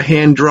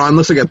 hand-drawn,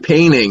 looks like a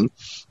painting,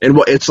 and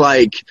it's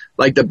like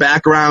the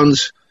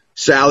background's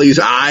Sally's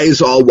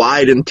eyes all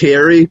wide and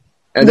teary,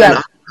 and then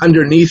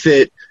underneath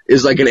it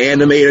is like an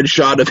animated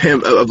shot of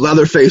him, of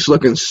Leatherface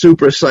looking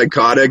super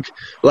psychotic,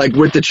 like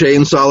with the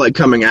chainsaw like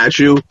coming at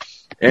you.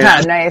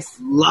 And nice.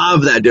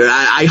 Love that, dude.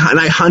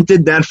 I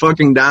hunted that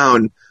fucking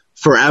down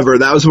forever.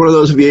 That was one of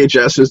those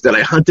VHSs that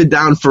I hunted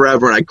down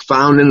forever, and I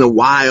found in the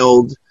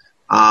wild,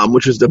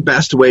 which is the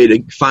best way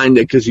to find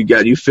it, because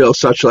you feel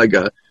such like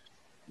an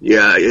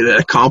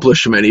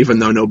accomplishment, even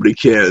though nobody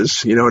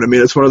cares. You know what I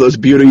mean? It's one of those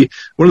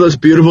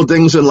beautiful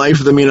things in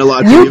life that mean a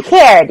lot to you.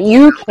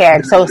 You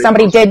cared, so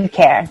somebody did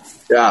care.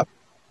 Yeah.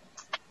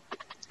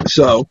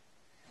 So,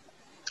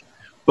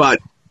 but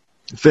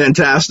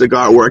fantastic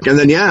artwork. And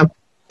then,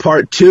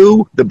 part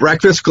two, The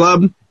Breakfast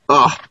Club.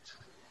 Oh,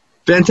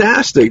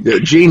 fantastic,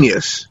 dude.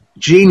 Genius.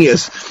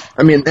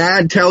 I mean,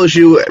 that tells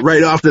you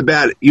right off the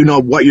bat,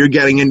 what you're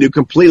getting into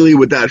completely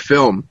with that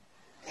film.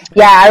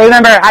 Yeah,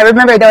 I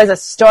remember there was a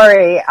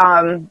story,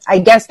 I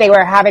guess they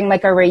were having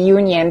like a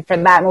reunion for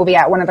that movie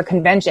at one of the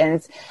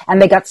conventions,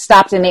 and they got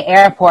stopped in the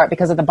airport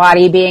because of the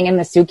body being in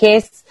the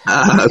suitcase.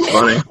 That's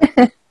funny.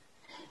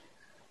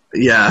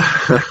 Yeah.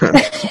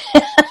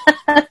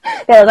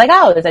 They were like,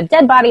 oh, there's a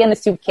dead body in the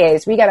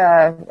suitcase. We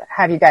gotta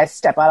have you guys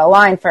step out of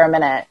line for a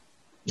minute.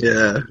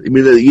 Yeah. I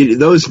mean, the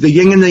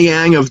yin and the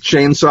yang of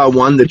Chainsaw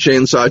 1 to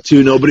Chainsaw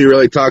 2, nobody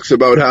really talks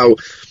about how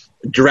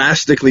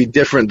drastically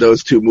different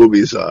those two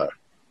movies are.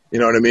 You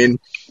know what I mean?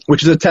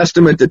 Which is a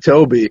testament to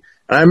Toby.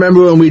 And I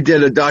remember when we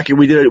did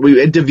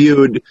we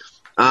interviewed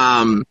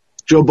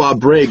Joe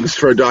Bob Briggs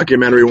for a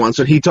documentary once,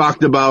 and he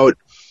talked about,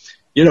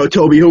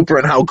 Toby Hooper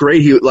and how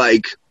great he,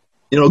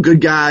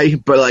 good guy,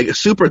 but like a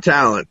super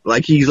talent.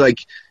 Like he's like,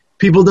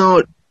 people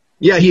don't,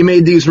 he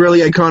made these really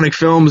iconic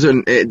films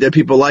and that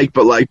people like,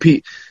 but like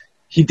he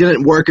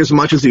didn't work as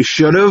much as he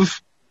should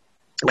have,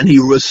 and he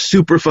was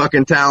super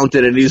fucking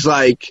talented. And he's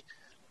like,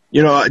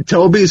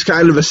 Toby's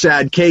kind of a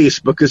sad case,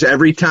 because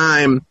every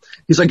time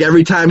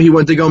he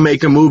went to go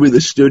make a movie,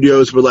 the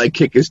studios would like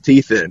kick his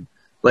teeth in.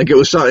 Like it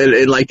was something,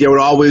 and like they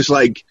would always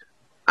like,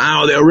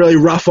 they were really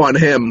rough on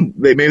him.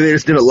 Maybe they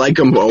just didn't like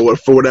him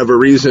for whatever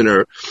reason,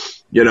 or,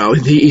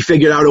 he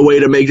figured out a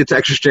way to make the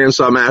Texas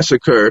Chainsaw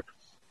Massacre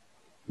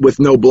with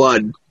no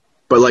blood,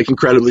 but like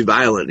incredibly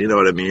violent. You know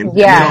what I mean?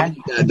 Yeah.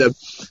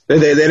 They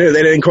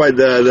didn't quite,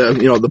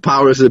 the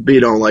powers that be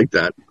don't like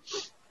that.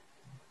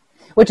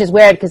 Which is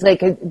weird, because like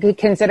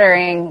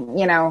considering,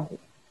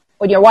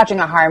 when you're watching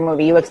a horror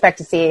movie, you expect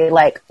to see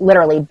like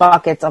literally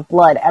buckets of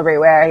blood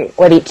everywhere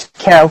with each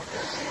kill.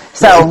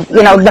 So,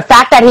 the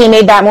fact that he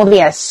made that movie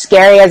as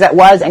scary as it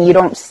was, and you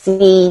don't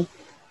see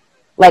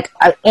like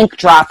an ink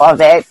drop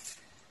of it.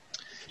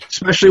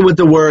 Especially with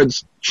the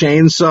words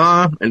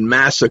chainsaw and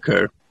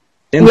massacre.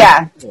 In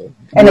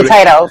the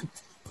title.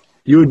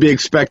 You would be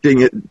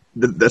expecting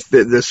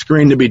the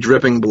screen to be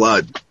dripping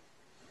blood.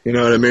 You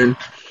know what I mean?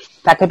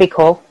 That could be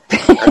cool.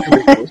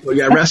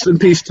 So, rest in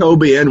peace,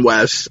 Toby and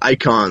Wes,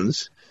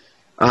 icons.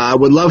 I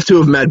would love to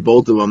have met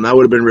both of them. That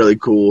would have been really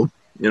cool.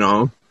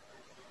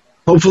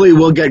 Hopefully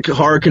we'll get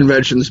horror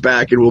conventions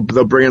back, and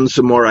they'll bring in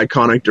some more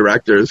iconic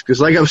directors.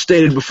 Because like I've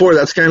stated before,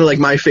 that's kind of like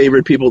my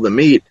favorite people to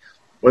meet.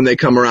 when they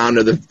come around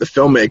to the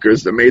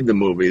filmmakers that made the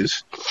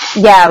movies.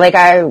 Yeah, like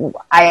I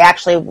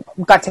actually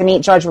got to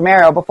meet George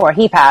Romero before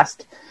he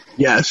passed.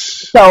 Yes.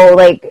 So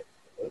like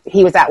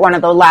he was at one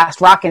of the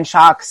last Rockin'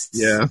 Shocks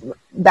Yeah.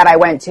 that I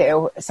went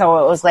to. So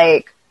it was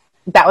like,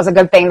 that was a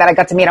good thing that I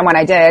got to meet him when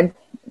I did,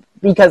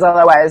 because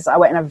otherwise I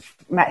wouldn't have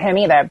met him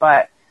either.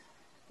 But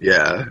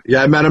yeah,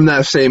 I met him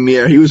that same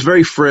year. He was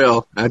very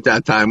frail at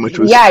that time, which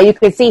was... Yeah, you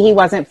could see he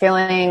wasn't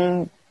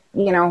feeling,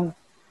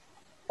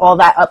 all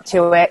that up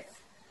to it.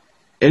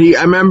 And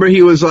I remember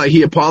he was like,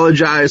 he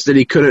apologized that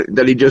he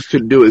just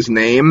couldn't do his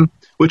name,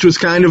 which was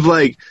kind of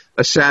like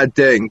a sad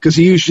thing, because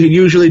he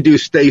usually do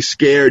Stay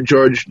Scared,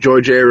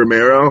 George A.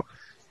 Romero.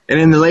 And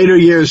in the later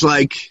years,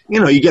 like,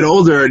 you get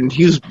older and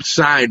he's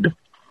signed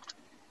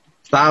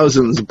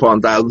thousands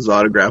upon thousands of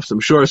autographs,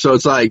 I'm sure. So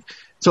it's like,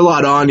 it's a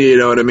lot on you, you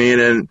know what I mean?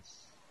 And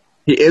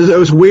it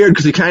was weird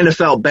because he kind of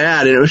felt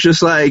bad, and it was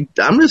just like,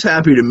 I'm just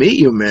happy to meet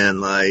you, man.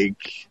 Like,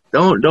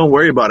 don't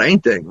worry about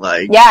anything.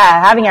 Like,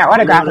 yeah, having your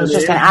autograph was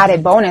just an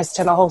added bonus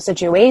to the whole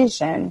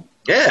situation.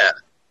 Yeah,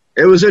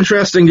 it was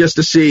interesting just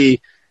to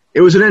see.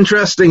 It was an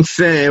interesting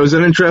thing. It was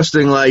an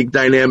interesting like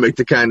dynamic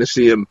to kind of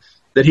see him,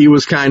 that he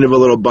was kind of a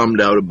little bummed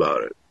out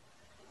about it.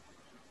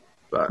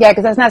 But, yeah,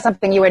 because that's not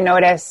something you would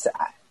notice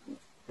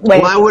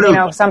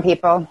with some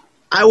people.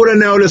 I would have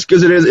noticed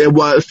because it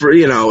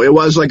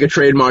was like a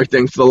trademark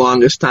thing for the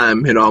longest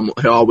time. He'd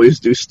always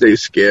do Stay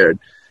Scared,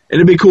 and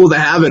it'd be cool to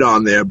have it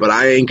on there. But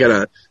I'm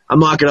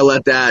not gonna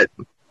let that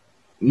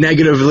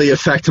negatively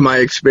affect my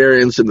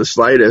experience in the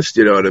slightest.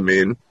 You know what I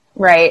mean?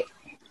 Right.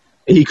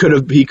 He could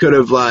have been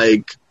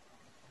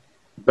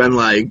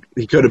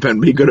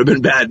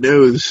bad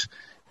news.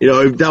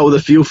 We've dealt with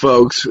a few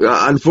folks.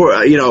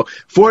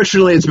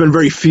 Fortunately, it's been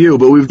very few,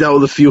 but we've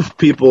dealt with a few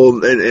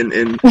people in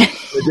the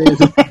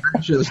days of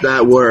conventions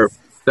that were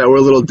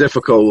a little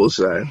difficult, we'll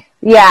say.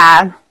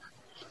 Yeah.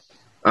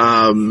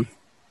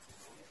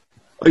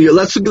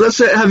 Let's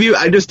have you.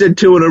 I just did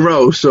two in a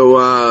row,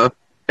 so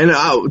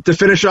to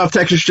finish off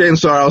Texas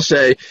Chainsaw, I'll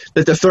say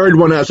that the third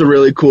one has a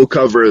really cool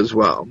cover as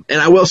well.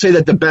 And I will say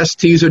that the best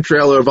teaser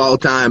trailer of all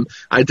time,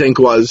 I think,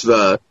 was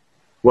the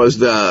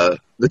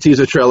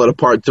teaser trailer to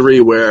part 3,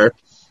 where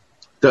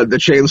the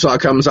chainsaw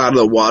comes out of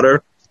the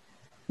water.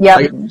 Yeah.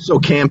 Like, so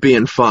campy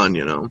and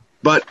fun,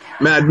 But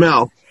Mad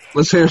Mel,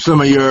 let's hear some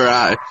of your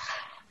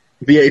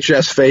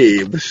VHS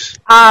faves.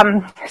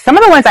 Some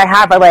of the ones I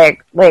have are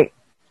like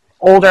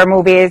older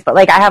movies, but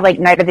like I have like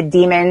Night of the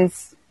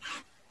Demons.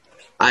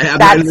 I have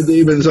Night of the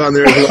Demons on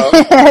there as well.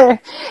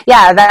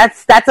 Yeah,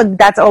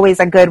 that's always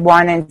a good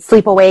one. And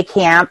Sleepaway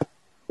Camp.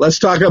 Let's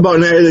talk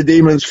about Night of the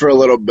Demons for a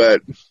little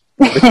bit.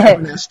 The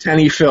Kevin S.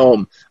 Tenney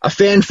film, a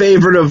fan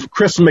favorite of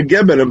Chris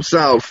McGibbon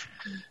himself.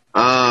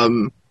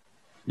 I'm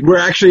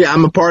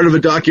a part of a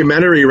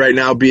documentary right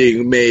now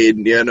being made,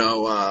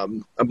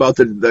 about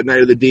the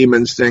Night of the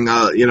Demons thing.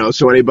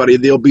 So anybody,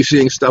 they'll be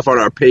seeing stuff on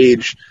our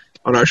page,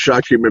 on our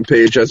Shock Treatment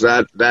page, as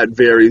that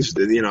varies,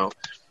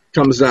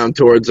 comes down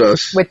towards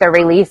us with the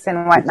release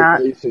and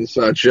whatnot, and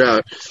such. Yeah,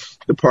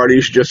 the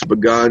party's just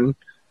begun.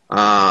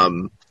 A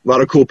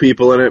lot of cool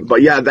people in it,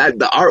 but yeah,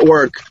 the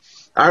artwork.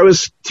 I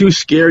was too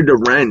scared to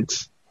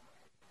rent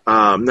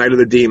Night of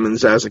the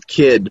Demons as a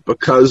kid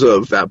because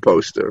of that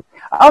poster.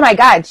 Oh my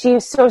God, she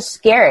was so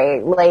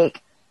scary.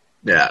 Like,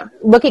 yeah,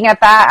 looking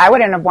at that, I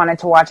wouldn't have wanted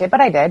to watch it,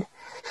 but I did.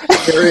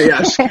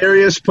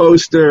 Scariest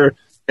poster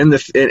in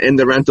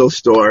the rental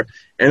store,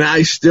 and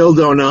I still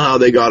don't know how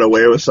they got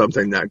away with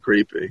something that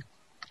creepy.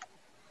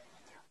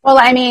 Well,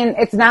 I mean,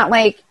 it's not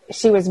like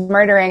she was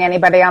murdering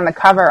anybody on the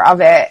cover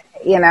of it,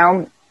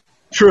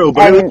 True,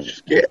 but it was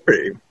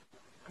scary.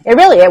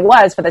 It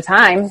was for the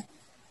time.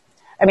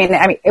 I mean,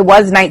 it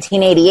was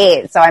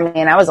 1988, so I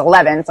was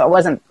 11, so it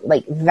wasn't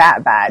like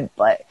that bad.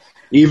 But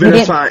you don't,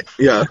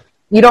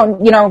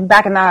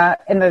 back in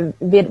the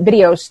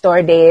video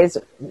store days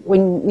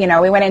when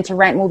we went in to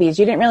rent movies,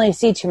 you didn't really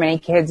see too many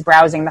kids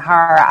browsing the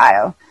horror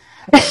aisle,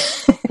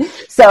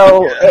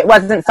 so it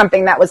wasn't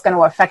something that was going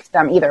to affect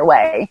them either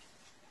way.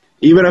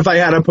 Even if I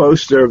had a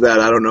poster of that,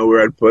 I don't know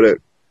where I'd put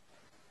it.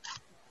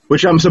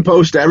 Which I'm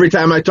supposed to. Every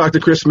time I talk to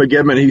Chris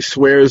McGibbon, he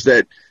swears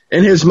that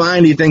in his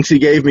mind he thinks he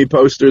gave me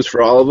posters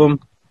for all of them,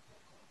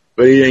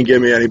 but he didn't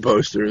give me any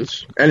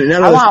posters. And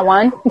I want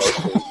one.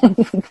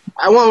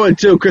 I want one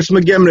too. Chris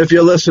McGibbon, if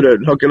you're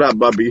listening, hook it up,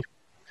 Bubby.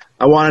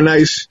 I want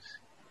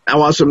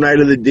some Night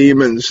of the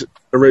Demons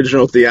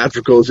original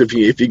theatricals if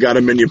you got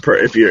them in your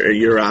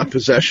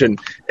possession,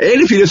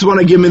 and if you just want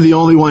to give me the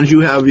only ones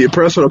you have in your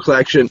personal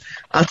collection,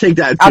 I'll take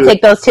that too. I'll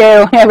take those too.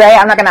 Right?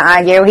 I'm not going to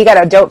argue. He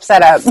got a dope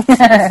setup.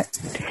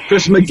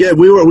 Chris McGibbon,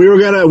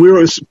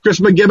 Chris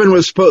McGibbon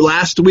was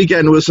last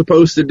weekend was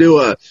supposed to do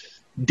a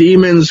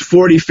Demons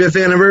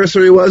 45th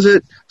anniversary, was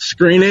it,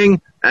 screening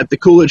at the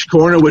Coolidge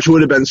Corner, which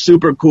would have been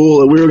super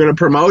cool, and we were going to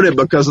promote it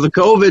because of the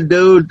COVID,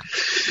 dude.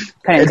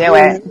 Couldn't do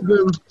it.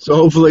 So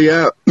hopefully,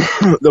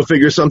 they'll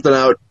figure something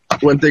out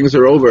when things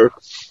are over.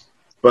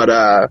 But,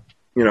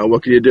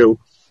 what can you do?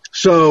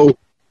 So,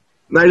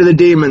 Night of the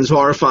Demons,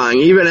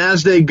 horrifying. Even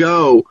as they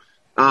go,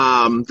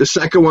 The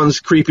second one's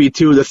creepy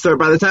too.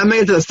 By the time they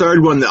get to the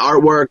third one, the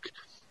artwork,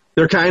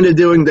 they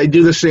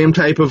do the same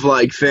type of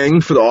like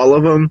thing for all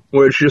of them,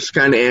 where it's just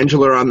kind of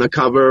Angela on the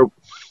cover.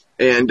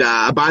 And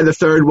by the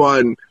third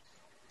one,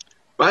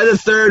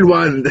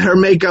 her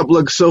makeup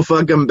looks so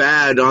fucking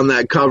bad on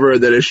that cover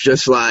that it's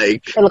just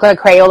like... It looked like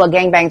Crayola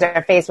gangbangs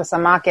her face with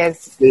some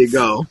markers. There you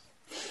go.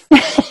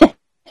 There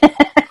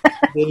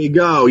you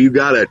go. You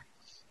got it.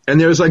 And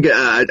there's like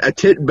a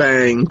tit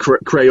bang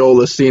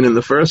Crayola scene in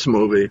the first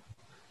movie.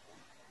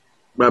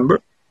 Remember?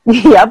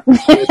 Yep.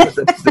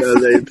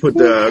 They put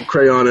the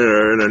crayon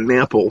in a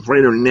nipple, right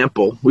in her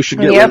nipple. We should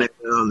get Lynette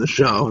on the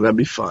show. That'd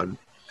be fun.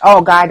 Oh,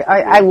 God.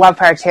 I love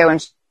her, too,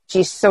 and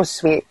she's so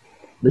sweet.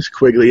 Miss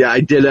Quigley. Yeah, I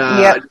did.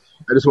 I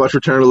just watched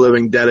Return of the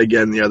Living Dead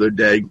again the other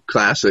day.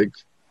 Classic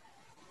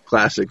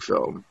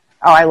film.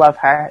 Oh, I love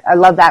her. I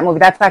love that movie.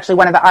 That's actually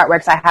one of the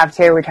artworks I have,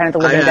 too, Return of the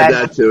Living Dead. I had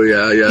that, too,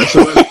 yeah.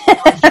 So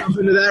let's jump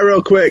into that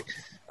real quick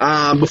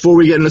before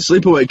we get into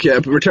Sleepaway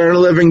Camp. Return of the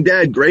Living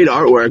Dead, great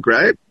artwork,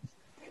 right?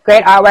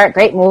 Great artwork,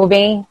 great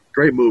movie.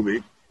 Great movie.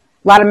 A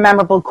lot of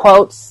memorable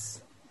quotes.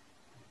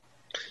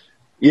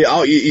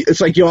 Yeah,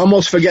 it's like you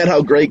almost forget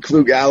how great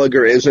Clu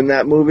Gallagher is in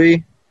that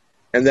movie,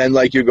 and then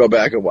like you go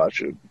back and watch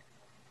it.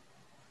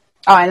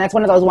 Oh, and that's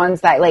one of those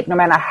ones that like no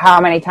matter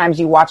how many times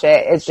you watch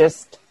it, it's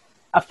just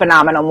a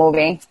phenomenal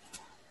movie.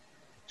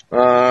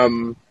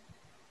 That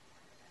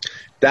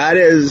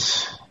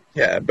is,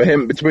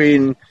 but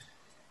between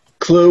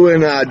Clu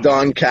and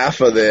Don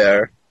Caffa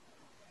there,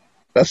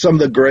 that's some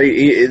of the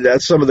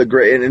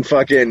great, and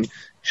fucking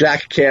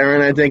Jack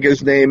Caron, I think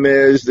his name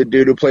is, the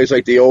dude who plays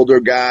like the older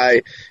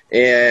guy,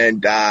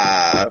 and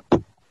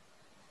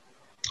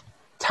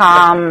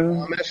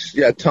Tom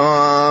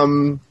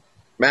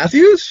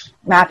Matthews,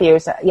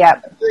 yeah. I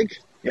think.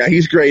 Yeah,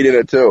 he's great in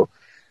it too.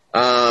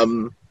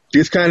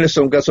 He's kind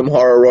of got some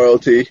horror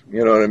royalty,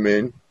 you know what I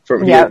mean?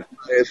 From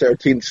his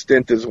 13th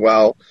stint as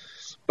well.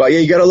 But yeah,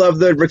 you gotta love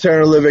the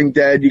Return of the Living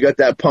Dead. You got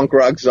that punk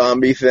rock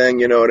zombie thing,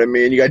 you know what I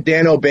mean? You got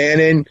Dan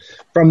O'Bannon,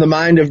 From the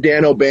Mind of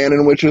Dan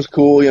O'Bannon, which was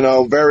cool, you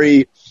know,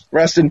 very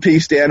rest in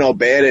peace Dan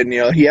O'Bannon.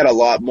 You know, he had a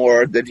lot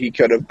more that he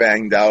could have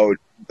banged out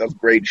of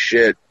great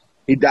shit.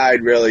 He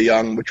died really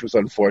young, which was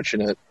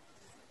unfortunate.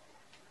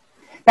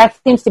 That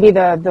seems to be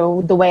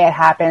the way it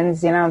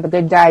happens, you know, the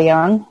good die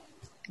young.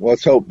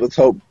 Let's hope. Let's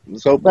hope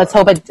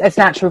it's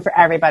not true for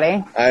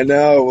everybody. I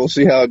know. We'll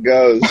see how it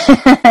goes.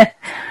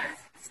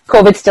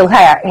 COVID's still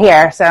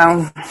here,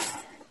 so.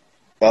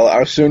 Well,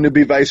 our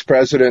soon-to-be vice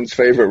president's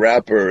favorite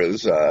rapper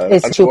is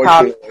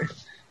Tupac.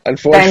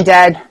 Unfortunately,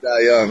 dead.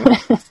 Young.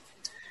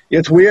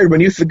 It's weird when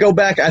you go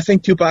back. I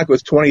think Tupac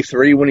was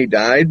 23 when he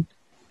died,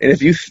 and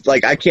if you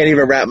like, I can't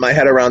even wrap my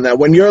head around that.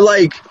 When you're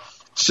like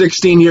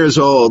 16 years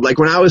old, like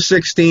when I was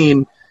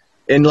 16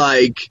 and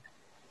like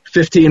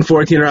 15,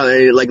 14,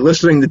 around, like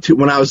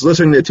when I was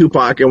listening to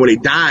Tupac, and when he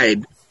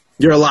died,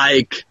 you're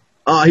like,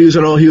 oh, he was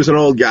an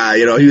old guy,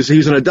 you know, he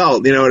was an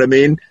adult, you know what I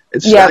mean?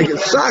 It's like, it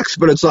sucks,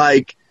 but it's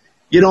like,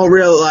 you don't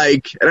really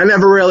like, and I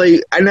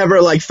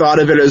never like thought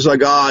of it as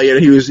like, oh, you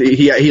know,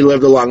 he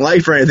lived a long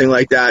life or anything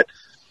like that.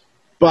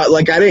 But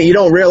like, you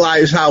don't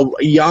realize how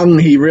young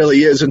he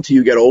really is until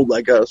you get old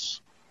like us.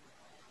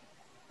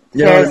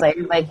 You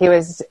Seriously, like he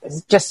was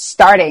just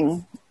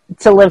starting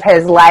to live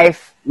his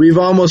life. We've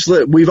almost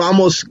lived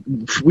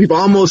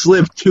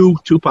two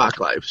Tupac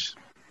lives.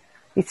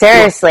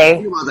 Seriously.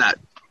 Think about that.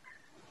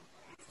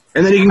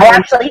 And then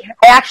I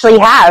actually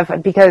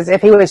have, because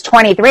if he was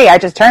 23, I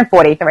just turned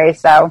 43,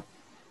 so.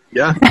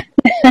 Yeah.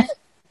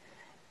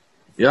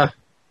 Yeah.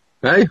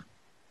 Hey.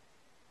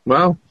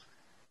 Well,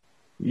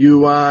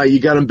 you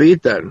got him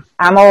beat then.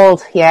 I'm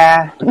old,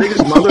 yeah. I think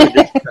his mother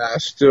just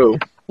passed too.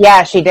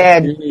 Yeah, she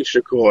did. Amy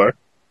Shakur.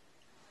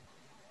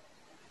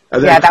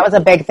 Yeah, that was a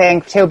big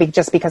thing too,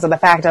 just because of the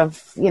fact of,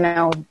 you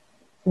know,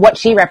 what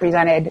she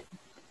represented.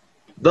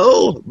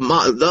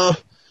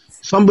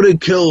 Somebody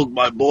killed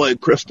my boy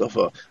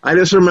Christopher. I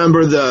just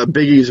remember the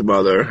Biggie's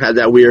mother had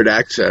that weird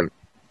accent.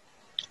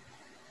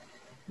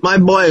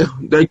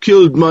 They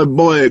killed my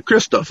boy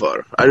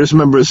Christopher. I just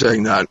remember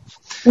saying that.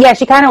 Yeah,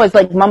 she kind of was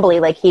like mumbly,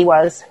 like he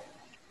was.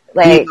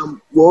 Like,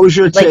 what was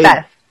your take? Like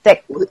that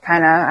thick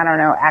kind of, I don't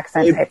know,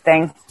 accent type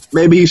thing.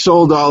 Maybe he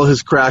sold all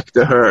his crack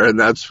to her, and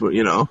that's what,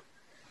 you know.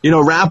 You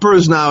know,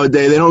 rappers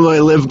nowadays, they don't really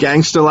live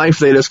gangster life.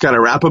 They just kind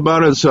of rap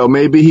about it. So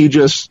maybe he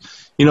just,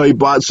 you know, he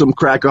bought some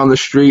crack on the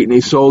street and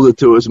he sold it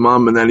to his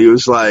mom, and then he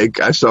was like,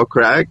 I sell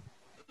crack.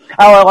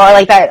 Oh, or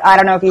like that. I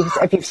don't know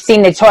if you've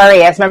seen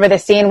Notorious. Remember the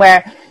scene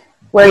where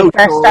he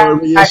first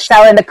starts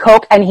selling the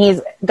coke, and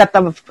he's got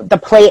the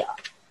plate,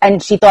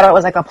 and she thought it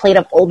was like a plate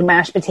of old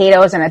mashed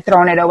potatoes and had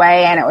thrown it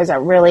away, and it was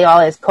really all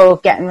his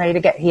coke getting ready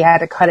to he had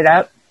to cut it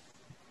up.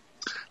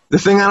 The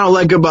thing I don't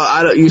like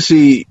about, you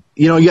see,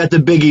 you know, you got the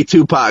Biggie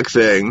Tupac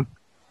thing,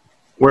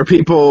 where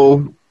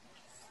people,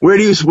 where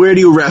do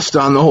you rest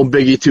on the whole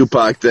Biggie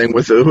Tupac thing?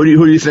 Who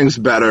do you think's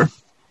better?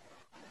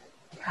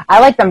 I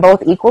like them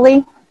both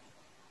equally.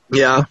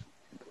 Yeah.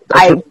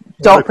 I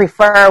don't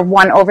prefer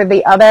one over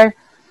the other.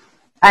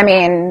 I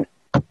mean,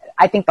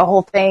 I think the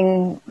whole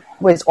thing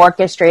was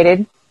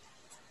orchestrated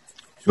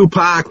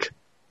Tupac,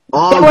 They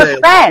all were day.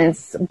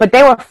 friends, but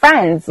they were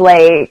friends.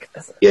 Like,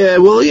 Yeah,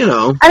 well, you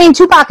know. I mean,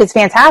 Tupac is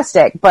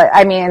fantastic, but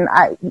I mean,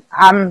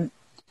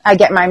 I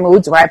get my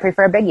moods where I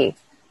prefer Biggie.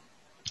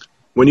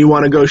 When you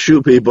want to go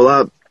shoot people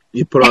up,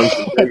 you put on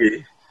some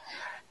Biggie.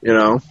 You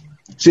know?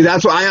 See,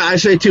 that's why I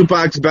say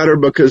Tupac's better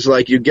because,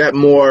 like, you get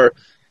more,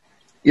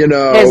 you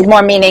know. There's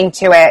more meaning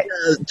to it.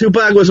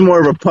 Tupac was more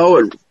of a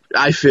poet,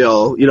 I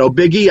feel. You know,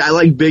 Biggie, I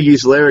like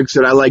Biggie's lyrics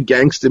and I like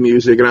gangsta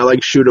music and I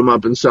like shoot 'em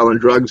up and selling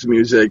drugs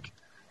music.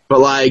 But,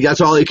 like,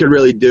 that's all he could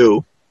really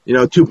do. You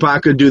know,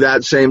 Tupac could do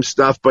that same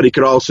stuff, but he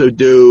could also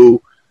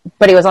do.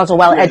 But he was also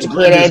well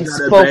educated,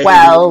 spoke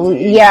well.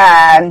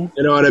 Yeah.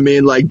 You know what I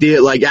mean? Like,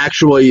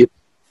 actually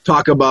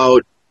talk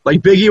about.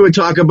 Like, Biggie would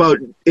talk about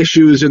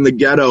issues in the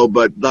ghetto,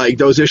 but, like,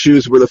 those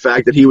issues were the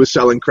fact that he was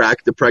selling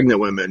crack to pregnant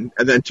women.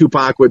 And then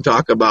Tupac would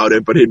talk about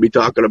it, but he'd be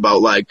talking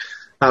about, like,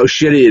 how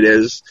shitty it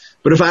is.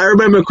 But if I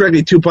remember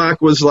correctly, Tupac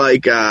was,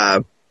 like,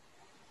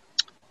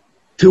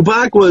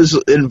 Tupac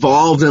was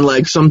involved in,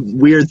 like, some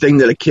weird thing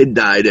that a kid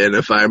died in,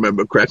 if I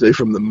remember correctly,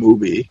 from the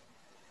movie.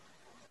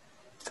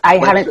 I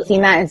haven't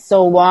seen that in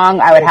so long,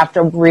 I would have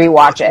to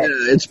rewatch it.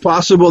 Yeah, it's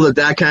possible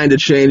that kind of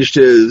changed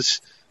his...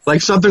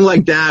 Like, something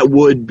like that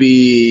would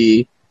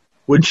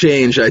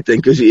change, I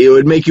think, because it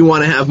would make you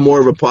want to have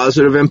more of a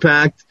positive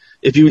impact.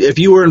 If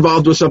you were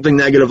involved with something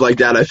negative like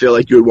that, I feel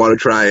like you would want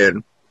to try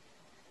and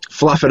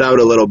fluff it out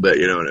a little bit,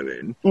 you know what I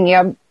mean?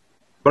 Yep.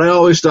 But I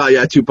always thought,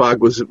 yeah, Tupac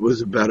was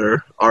a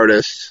better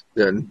artist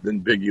than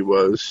Biggie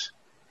was.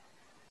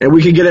 And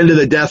we could get into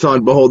the Death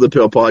on Behold the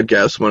Pill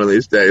podcast one of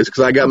these days,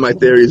 because I got my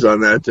theories on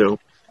that, too.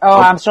 Oh,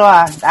 I'm sure.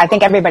 I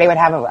think everybody would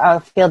have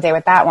a field day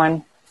with that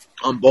one.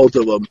 On both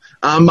of them.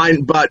 My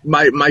you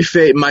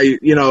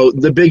know,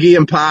 the Biggie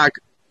and Pac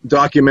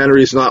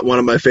documentary is not one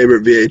of my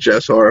favorite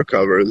VHS horror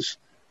covers,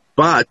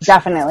 but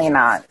definitely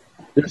not.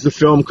 There's a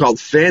film called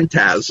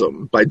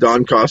Phantasm by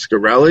Don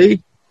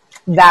Coscarelli.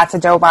 That's a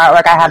dope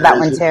artwork. I have that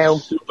one too.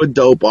 Super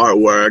dope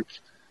artwork.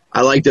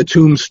 I like the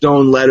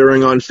tombstone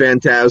lettering on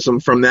Phantasm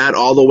from that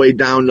all the way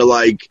down to,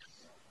 like,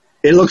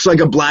 it looks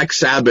like a Black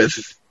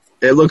Sabbath.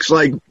 It looks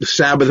like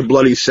Sabbath,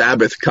 Bloody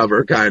Sabbath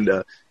cover, kind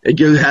of. It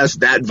has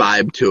that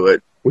vibe to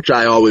it, which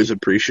I always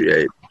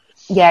appreciate.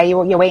 Yeah,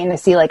 you're waiting to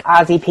see, like,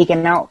 Ozzy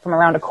peeking out from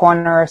around a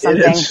corner or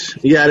something.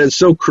 And it's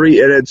so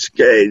creepy, and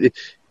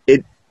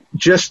it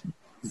just,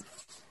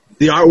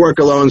 the artwork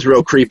alone is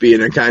real creepy,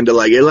 and it kind of,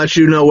 like, it lets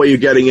you know what you're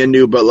getting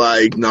into, but,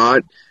 like,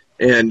 not,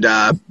 and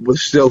with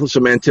still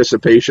some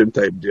anticipation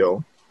type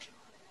deal,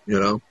 you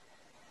know?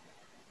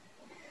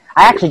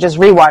 I actually just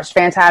rewatched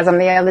Phantasm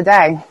the other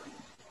day.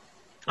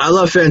 I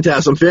love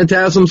Phantasm.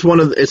 Phantasm's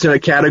it's in a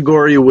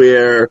category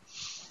where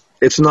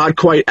it's not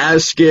quite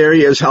as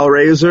scary as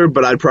Hellraiser,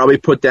 but I'd probably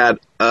put that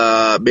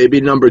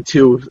maybe number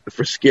 2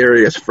 for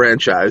scariest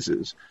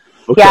franchises.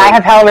 Okay. Yeah, I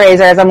have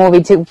Hellraiser as a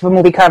movie too, for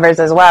movie covers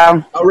as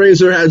well.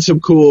 Hellraiser had some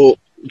cool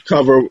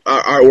cover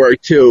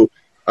artwork too.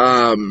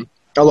 A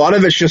lot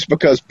of it's just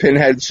because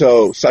Pinhead's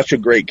such a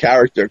great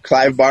character.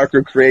 Clive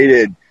Barker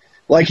created,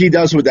 like he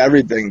does with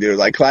everything, dude.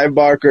 Like, Clive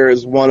Barker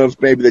is one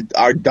of maybe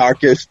our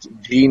darkest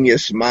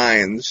genius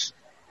minds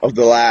of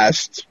the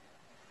last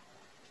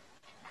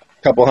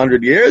couple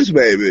hundred years,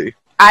 maybe.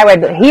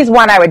 He's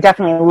one I would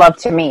definitely love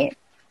to meet.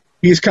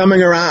 He's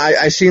coming around.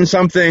 I seen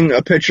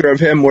a picture of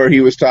him where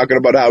he was talking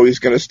about how he's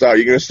going to start.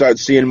 You're going to start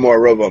seeing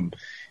more of him.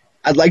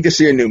 I'd like to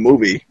see a new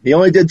movie. He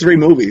only did 3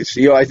 movies.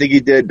 You know, I think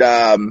he did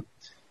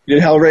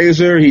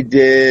Hellraiser. He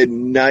did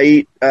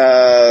Nightbreed.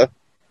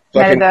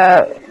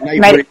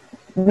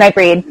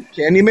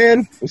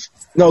 Candyman?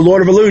 No,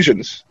 Lord of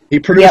Illusions. He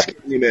produced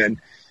Candyman.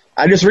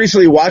 I just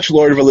recently watched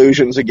Lord of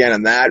Illusions again,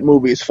 and that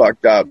movie's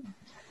fucked up.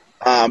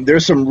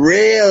 There's some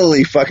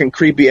really fucking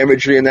creepy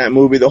imagery in that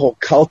movie. The whole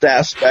cult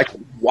aspect,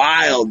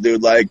 wild,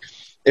 dude. Like,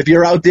 if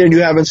you're out there and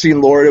you haven't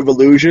seen Lord of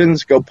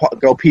Illusions, go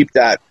peep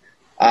that.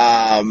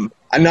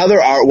 Another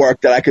artwork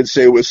that I could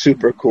say was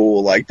super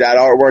cool. Like, that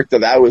artwork,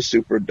 that was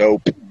super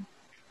dope.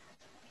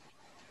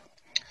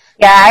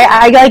 Yeah,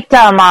 I liked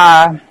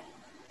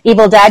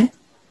Evil Dead.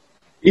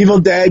 Evil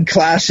Dead,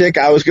 classic.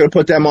 I was going to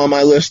put them on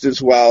my list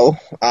as well.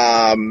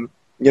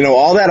 You know,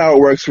 all that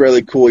artwork's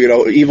really cool. You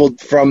know, Evil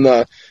from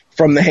the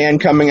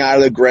hand coming out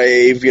of the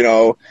grave, you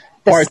know.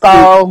 The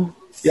skull.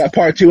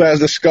 Part 2 has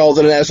the skull,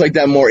 and it has, like,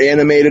 that more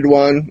animated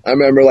one. I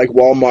remember, like,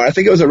 Walmart. I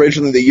think it was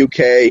originally the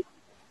UK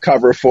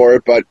cover for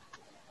it, but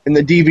in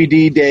the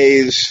DVD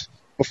days,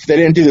 if they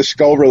didn't do the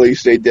skull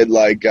release, they did,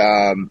 like,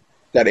 that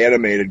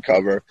animated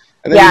cover.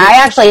 And then I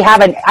actually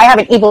have an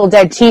Evil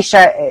Dead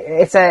T-shirt.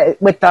 It's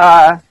with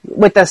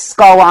the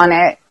skull on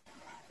it.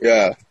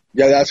 Yeah,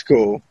 that's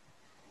cool.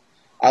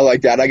 I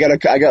like that. I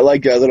got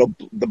like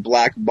the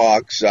black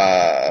box,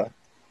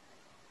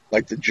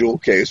 like the jewel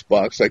case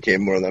box that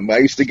came with them. I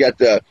used to get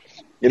they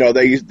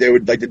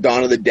would like the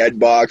Dawn of the Dead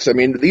box. I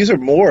mean, these are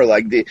more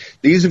like these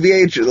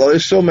VHs.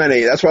 There's so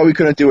many. That's why we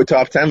couldn't do a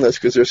top 10 list,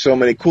 because there's so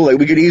many cool. Like,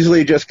 we could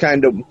easily just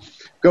kind of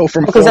go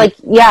from because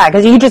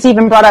you just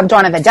even brought up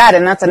Dawn of the Dead,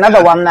 and that's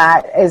another one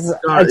that is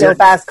a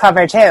dope ass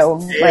cover too.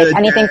 Like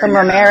anything from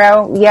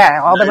Romero,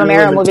 all the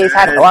Romero movies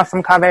had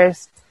awesome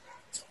covers.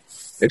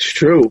 It's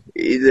true.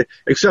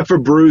 Except for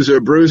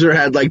Bruiser. Bruiser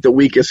had like the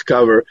weakest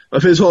cover.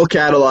 Of his whole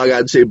catalog,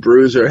 I'd say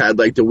Bruiser had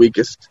like the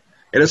weakest.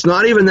 And it's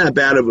not even that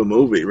bad of a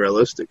movie,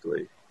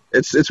 realistically.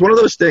 It's one of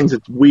those things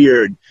that's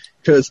weird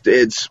because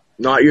it's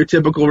not your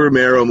typical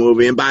Romero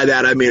movie. And by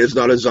that, I mean it's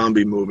not a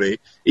zombie movie.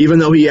 Even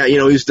though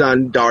he's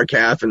done Dark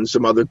Half and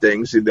some other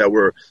things that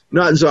were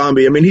not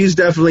zombie. I mean, he's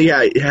definitely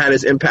had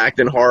his impact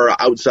in horror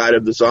outside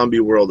of the zombie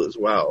world as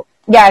well.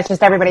 Yeah, it's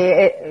just everybody.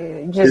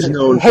 His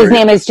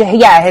name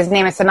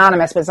is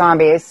synonymous with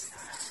zombies.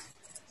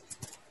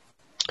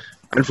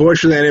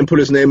 Unfortunately, I didn't put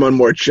his name on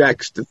more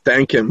checks to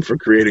thank him for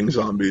creating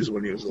zombies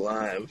when he was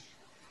alive.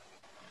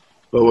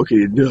 But what can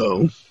you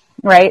do?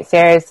 Right,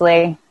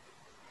 seriously.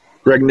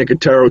 Greg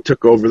Nicotero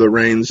took over the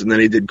reins, and then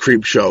he did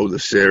Creepshow, the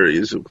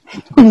series.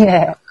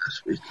 Yeah.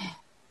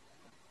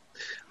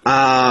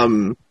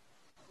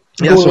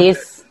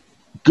 Ghoulies.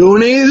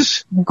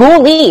 Goonies?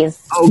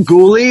 Ghoulies. Oh,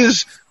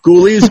 Ghoulies?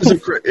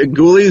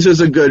 Ghoulies is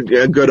a good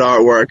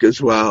artwork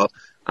as well.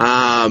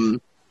 A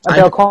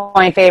Bill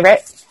Coyne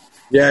favorite.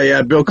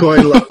 Yeah, Bill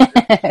Coyne loved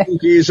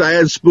Spookies. I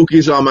had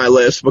Spookies on my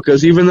list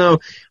because even though,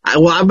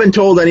 I've been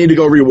told I need to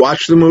go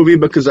rewatch the movie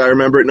because I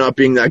remember it not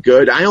being that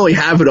good. I only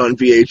have it on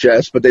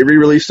VHS, but they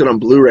re-released it on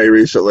Blu-ray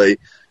recently.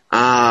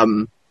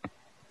 But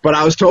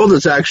I was told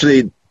it's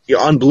actually,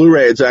 on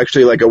Blu-ray, it's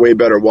actually like a way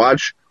better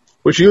watch,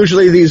 which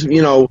usually these,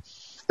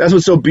 that's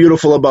what's so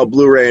beautiful about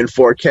Blu-ray and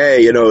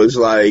 4K, is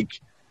like,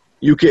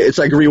 it's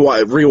like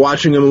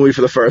rewatching a movie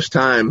for the first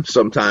time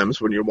sometimes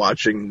when you're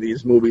watching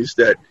these movies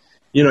that,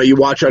 you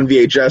watch on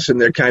VHS and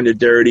they're kind of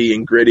dirty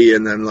and gritty,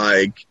 and then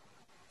like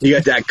you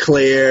got that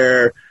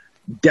clear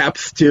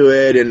depth to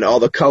it and all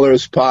the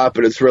colors pop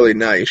and it's really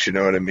nice, you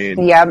know what I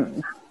mean? Yeah.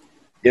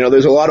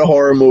 There's a lot of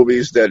horror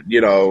movies that,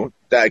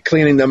 that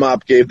cleaning them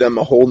up gave them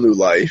a whole new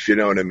life, you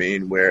know what I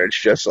mean? Where it's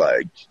just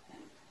like,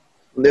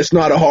 it's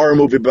not a horror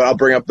movie, but I'll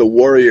bring up The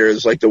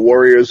Warriors. Like The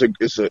Warriors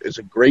is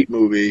a great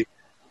movie.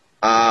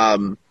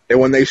 And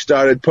when they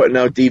started putting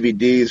out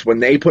DVDs, when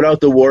they put out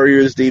the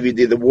Warriors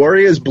DVD, the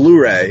Warriors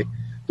Blu-ray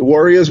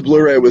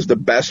was the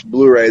best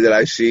Blu-ray that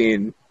I've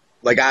seen.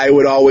 Like I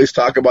would always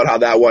talk about how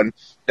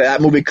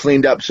that movie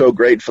cleaned up so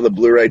great for the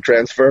Blu-ray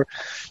transfer.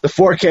 The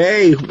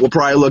 4K will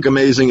probably look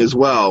amazing as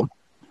well.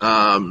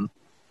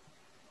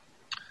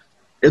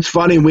 It's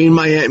funny. Me and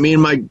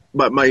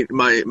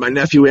my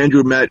nephew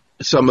Andrew met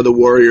some of the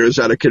Warriors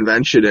at a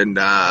convention, and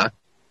I'll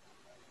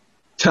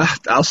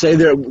say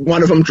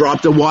one of them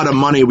dropped a wad of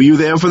money. Were you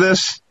there for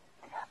this?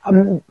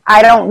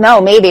 I don't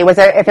know. Maybe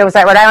if it was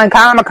at Rhode Island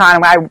Comic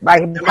Con, I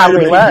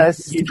probably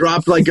was. He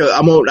dropped like I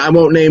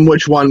won't name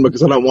which one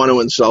because I don't want to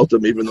insult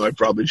him, even though I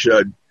probably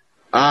should.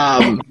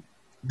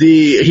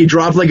 He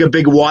dropped like a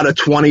big wad of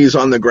 20s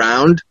on the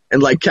ground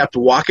and like kept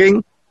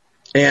walking,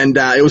 and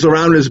it was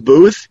around his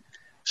booth.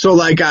 So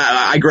like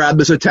I grabbed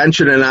his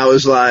attention and I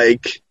was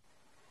like,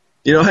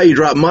 hey, you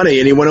dropped money,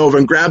 and he went over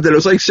and grabbed it. It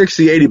was like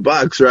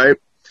 $60-$80, right?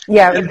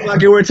 Yeah. And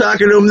fucking we're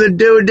talking to him. The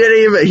dude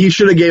he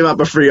should have gave up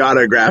a free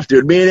autograph,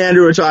 dude. Me and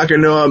Andrew were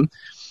talking to him.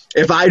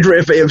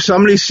 If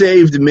somebody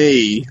saved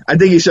me, I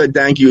think he said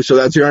thank you, so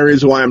that's the only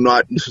reason why I'm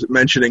not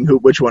mentioning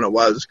which one it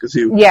was, because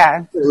he would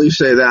at least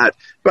say that.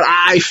 But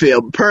I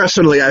feel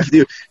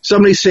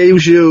somebody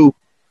saves you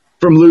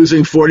from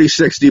losing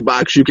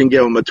 $40-$60, you can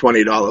give them a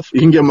 $20. You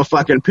can give them a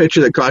fucking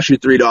picture that costs you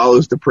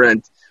 $3 to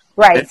print.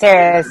 Right,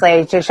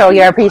 seriously, to show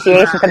your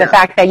appreciation for the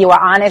fact that you were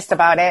honest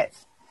about it.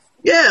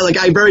 Yeah, like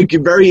I very,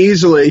 very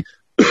easily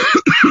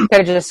could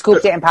have just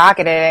scooped it and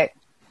pocketed it.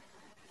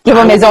 Give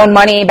him his own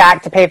money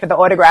back to pay for the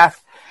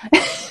autograph.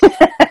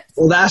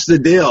 Well, that's the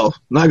deal.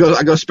 I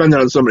go spend it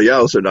on somebody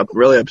else, and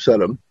really upset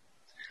him.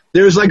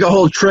 There's like a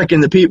whole trick,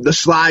 and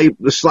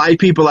the sly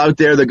people out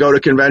there that go to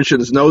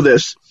conventions know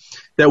this.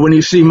 That when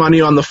you see money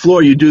on the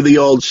floor, you do the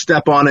old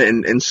step on it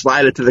and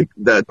slide it to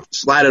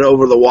slide it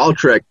over the wall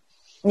trick.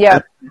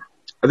 Yeah.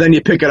 And then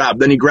you pick it up.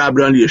 Then you grab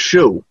it under your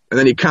shoe. And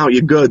then you count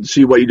your goods,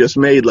 see what you just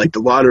made, like the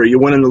lottery. You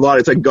win in the lottery.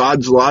 It's like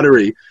God's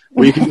lottery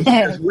where you can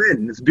just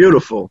win. It's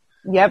beautiful.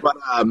 Yep. But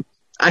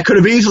I could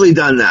have easily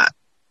done that.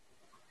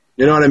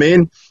 You know what I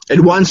mean?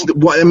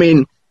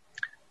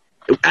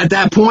 At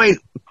that point,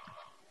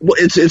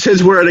 it's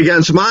his word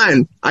against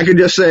mine. I could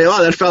just say,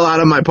 oh, that fell out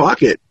of my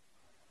pocket.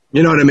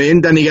 You know what I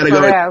mean? Then you got to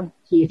go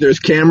see if there's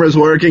cameras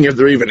working, if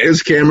there even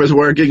is cameras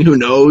working, who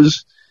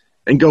knows,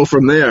 and go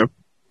from there.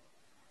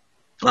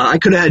 I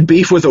could have had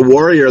beef with a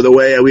Warrior the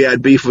way we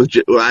had beef with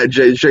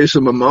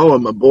Jason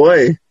Momoa, my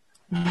boy.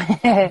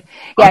 Yeah,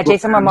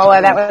 Jason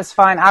Momoa, that was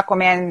fun.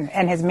 Aquaman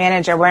and his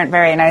manager weren't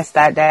very nice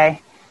that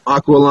day.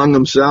 Aqualung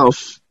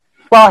himself.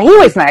 Well, he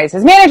was nice.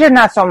 His manager,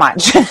 not so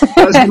much. Was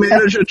the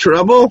manager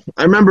trouble?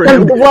 I remember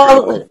him.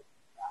 Well,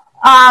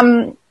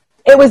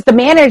 it was the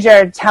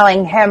manager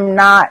telling him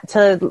not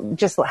to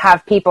just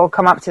have people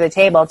come up to the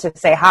table to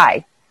say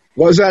hi.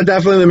 Was that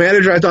definitely the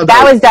manager? I thought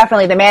that was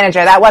definitely the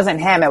manager. That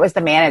wasn't him. It was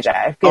the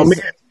manager. Oh man,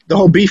 the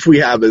whole beef we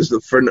have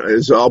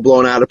is all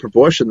blown out of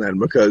proportion then,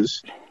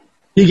 because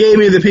he gave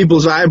me the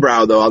people's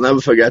eyebrow though. I'll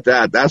never forget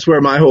that. That's where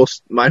my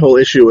whole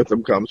issue with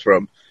him comes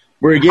from.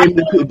 Where he gave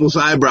the people's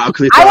eyebrow.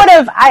 I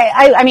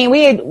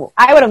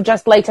would have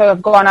just liked to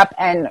have gone up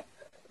and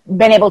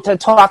been able to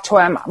talk to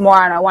him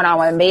more on a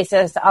one-on-one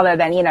basis, other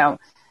than,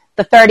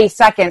 the 30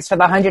 seconds for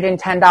the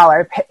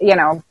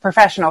 $110,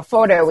 professional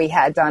photo we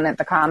had done at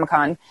the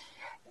Comic-Con.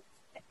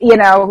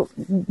 You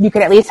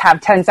could at least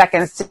have 10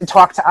 seconds to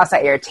talk to us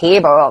at your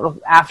table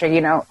after,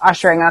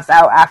 ushering us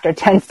out after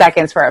 10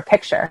 seconds for a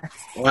picture.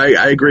 Well,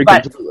 I agree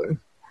completely.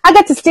 I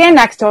got to stand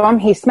next to him.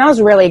 He smells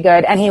really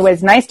good, and he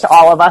was nice to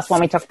all of us when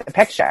we took the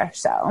picture.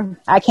 So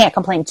I can't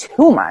complain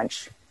too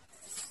much.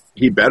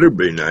 He better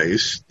be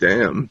nice.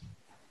 Damn.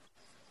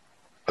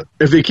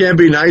 If he can't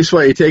be nice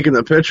while you're taking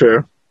the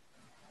picture.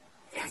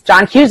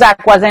 John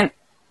Cusack wasn't.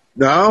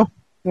 No?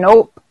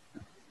 Nope.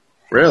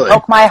 Really?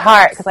 Broke my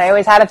heart, because I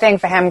always had a thing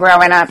for him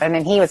growing up, and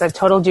then he was a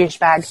total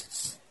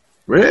douchebag.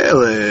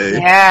 Really?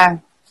 Yeah.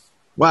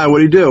 Why?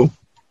 What'd he do?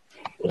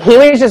 He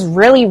was just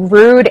really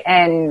rude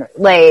and,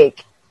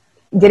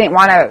 didn't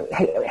want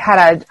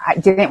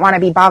to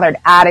be bothered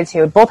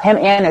attitude. Both him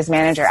and his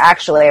manager,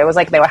 actually. It was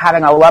like they were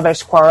having a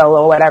lover's quarrel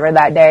or whatever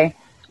that day.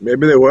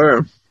 Maybe they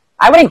were.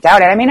 I wouldn't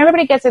doubt it. I mean,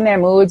 everybody gets in their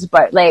moods,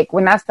 but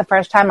when that's the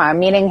first time I'm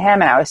meeting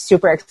him, and I was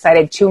super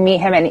excited to meet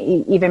him, and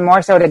even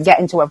more so to get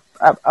into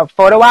a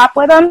photo op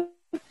with him,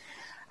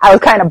 I was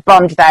kind of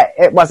bummed that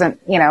it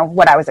wasn't,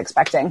 what I was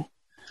expecting.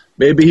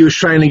 Maybe he was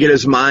trying to get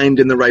his mind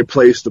in the right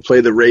place to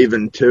play the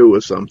Raven 2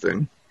 or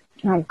something.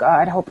 Oh,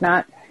 God, hope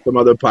not. Some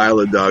other pile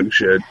of dog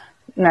shit.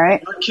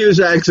 Right.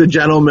 Cusack's a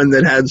gentleman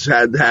that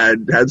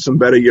had some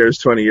better years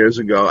 20 years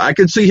ago. I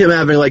could see him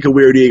having a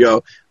weird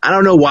ego. I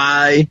don't know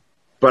why,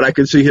 but I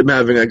could see him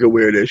having a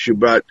weird issue.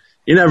 But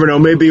you never know.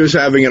 Maybe he was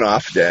having an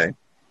off day.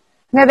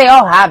 Yeah, they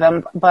all have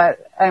them.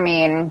 But, I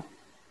mean,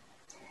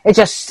 it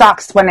just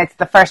sucks when it's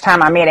the first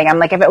time I'm meeting him.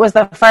 If it was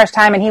the first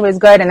time and he was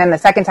good, and then the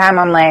second time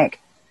I'm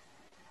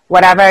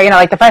whatever.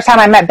 The first time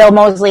I met Bill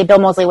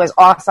Moseley was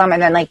awesome.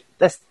 And then,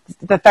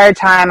 the third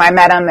time I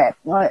met him,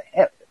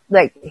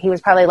 he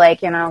was probably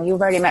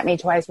you've already met me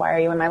twice. Why are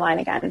you in my line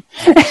again?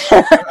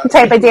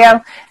 Type of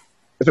deal.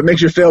 If it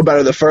makes you feel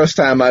better, the first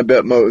time I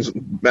met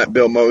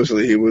Bill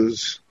Moseley,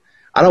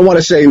 I don't want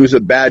to say he was a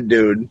bad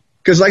dude.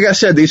 Because like I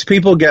said, these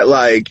people get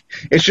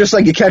it's just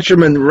you catch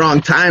them in the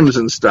wrong times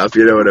and stuff,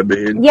 you know what I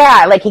mean?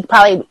 Yeah,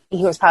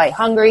 he was probably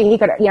hungry. He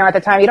could, at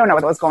the time, you don't know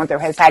what was going through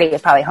his head. He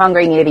was probably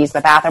hungry, needed to use the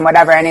bathroom,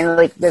 whatever.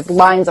 And there's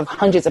lines of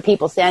hundreds of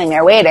people standing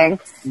there waiting.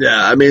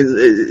 Yeah, I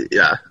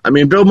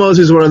mean, Bill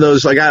Moseley's one of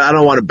those, I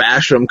don't want to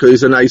bash him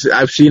because he's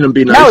I've seen him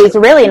be nice. No, he's a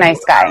really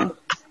nice guy.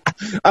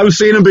 I've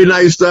seen him be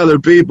nice to other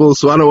people,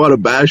 so I don't want to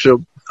bash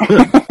him.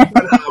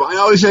 I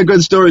always had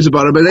good stories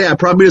about him, but yeah, I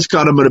probably just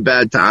caught him at a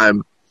bad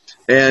time.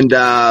 And,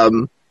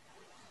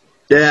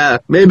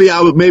 maybe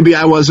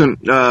I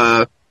wasn't,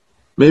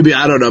 maybe,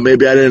 I don't know,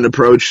 maybe I didn't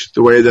approach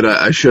the way that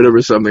I should have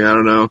or something, I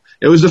don't know.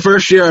 It was the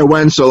first year I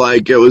went, so,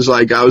 it was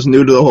I was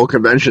new to the whole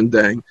convention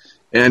thing.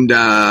 And,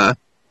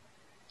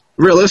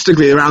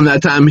 realistically, around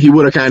that time, he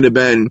would have kind of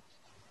been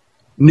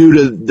new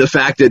to the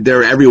fact that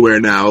they're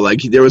everywhere now.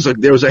 There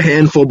was a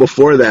handful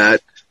before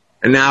that,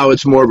 and now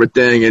it's more of a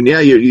thing. And, yeah,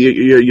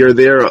 you're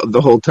there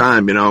the whole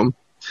time,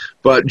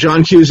 But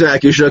John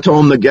Cusack, you should have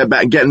told him to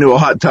get into a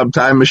hot tub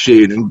time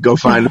machine and go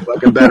find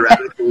a better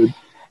attitude.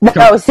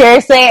 No,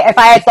 seriously, if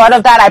I had thought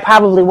of that, I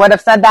probably would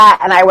have said that,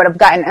 and I would have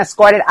gotten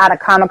escorted out of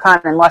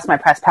Comic-Con and lost my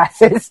press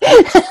passes.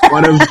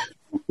 One of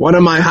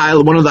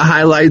the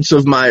highlights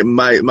of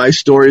my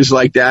stories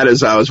like that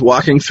is I was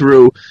walking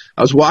through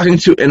a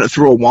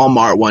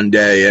Walmart one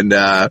day, and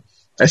I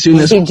seen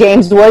this. See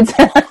James Woods.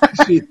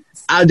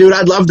 Dude,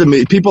 I'd love to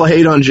meet. People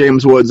hate on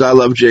James Woods. I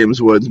love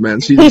James Woods, man.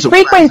 He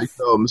frequents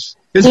films.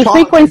 He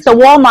frequents the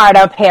Walmart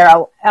up here.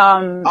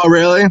 Oh,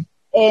 really?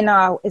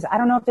 I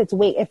don't know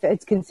if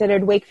it's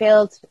considered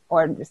Wakefield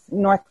or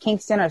North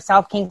Kingston or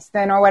South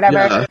Kingston or whatever.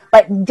 Yeah.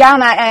 But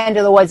down that end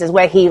of the woods is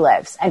where he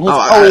lives, and he's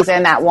always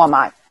in that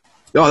Walmart.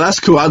 Oh, that's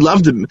cool. I'd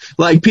love to.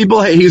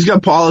 People hate. He's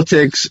got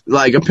politics.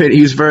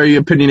 He's very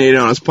opinionated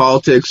on his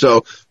politics,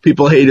 so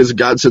people hate his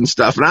guts and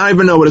stuff. And I don't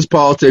even know what his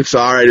politics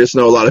are. I just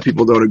know a lot of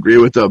people don't agree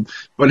with him.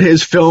 But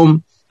his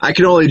film, I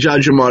can only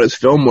judge him on his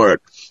film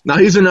work. Now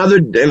he's another,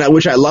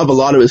 which I love a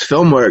lot of his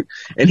film work,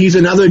 and he's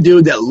another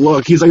dude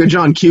he's like a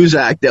John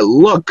Cusack that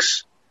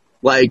looks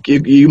like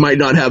you might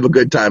not have a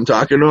good time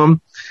talking to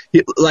him.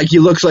 He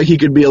looks like he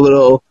could be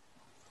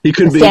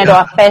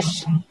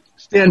standoffish.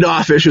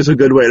 Standoffish is a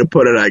good way to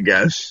put it, I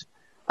guess.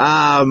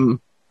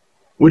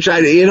 Which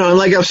and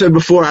like I've said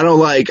before, I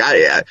don't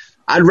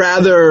I'd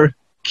rather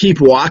keep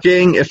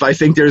walking if I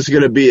think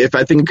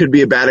it could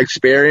be a bad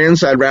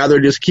experience. I'd rather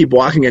just keep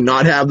walking and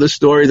not have the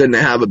story than to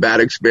have a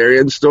bad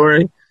experience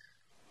story.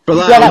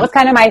 But that was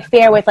kind of my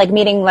fear with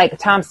meeting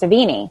Tom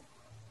Savini.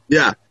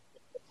 Yeah.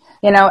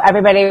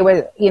 Everybody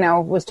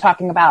was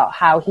talking about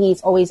how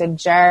he's always a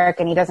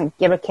jerk and he doesn't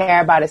give a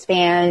care about his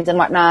fans and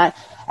whatnot.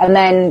 And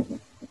then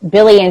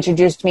Billy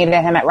introduced me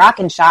to him at Rock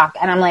and Shock,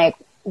 and I'm like,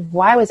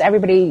 why was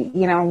everybody,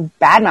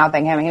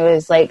 bad-mouthing him? He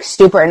was,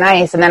 super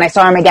nice. And then I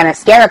saw him again at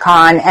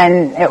Scaricon,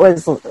 and it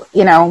was,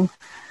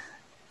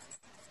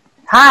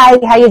 hi,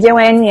 how you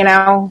doing?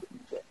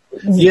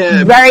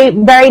 Yeah. Very,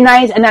 very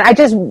nice. And then I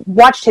just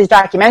watched his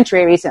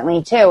documentary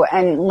recently too.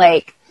 And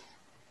like,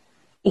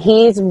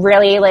 he's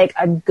really like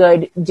a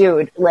good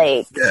dude.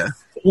 Like,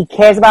 he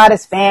cares about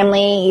his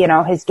family. You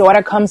know, his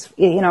daughter comes,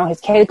 you know, his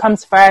kid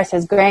comes first,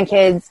 his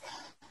grandkids.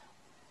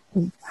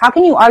 How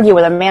can you argue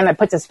with a man that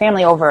puts his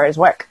family over his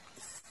work?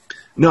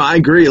 No, I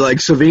agree. Like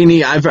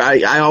Savini,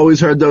 I always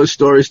heard those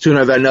stories too, and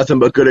I've had nothing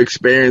but good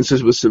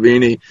experiences with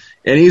Savini.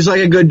 And he's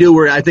like a good dude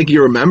where I think he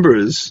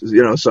remembers,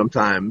 you know,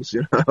 sometimes,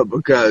 you know,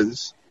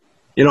 because,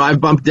 you know, I've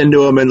bumped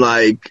into him and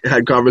like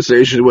had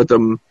conversations with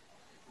him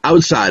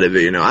outside of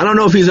it, you know. I don't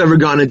know if he's ever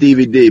gone to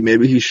DVD.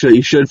 Maybe he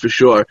should for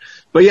sure.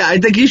 But yeah, I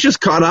think he's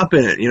just caught up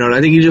in it, you know, and I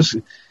think he just,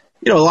 you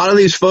know, a lot of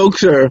these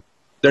folks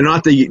they're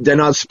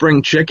not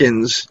spring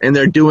chickens, and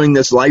they're doing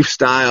this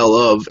lifestyle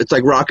of, it's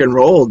like rock and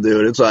roll,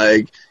 dude. It's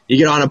like, you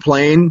get on a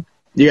plane,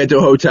 you get to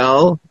a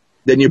hotel,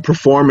 then you're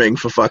performing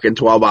for fucking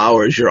 12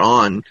 hours. You're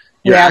acting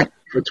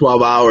for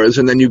 12 hours,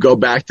 and then you go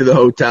back to the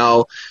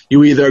hotel.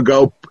 You either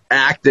go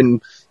act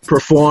and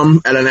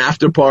perform at an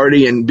after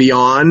party and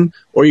beyond,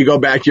 or you go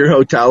back to your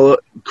hotel,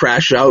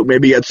 crash out,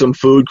 maybe get some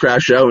food,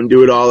 crash out, and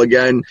do it all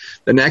again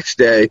the next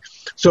day.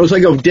 So it's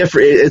like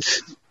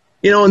it's,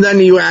 you know, and then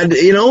you add,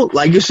 you know,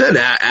 like you said,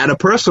 add a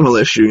personal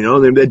issue, you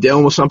know, they're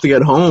dealing with something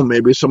at home.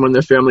 Maybe someone in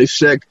their family's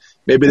sick.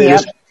 Maybe they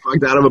just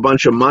fucked out of a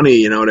bunch of money,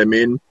 you know what I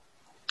mean?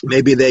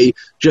 Maybe they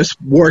just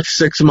worked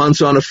 6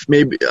 months on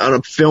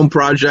a film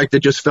project that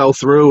just fell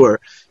through,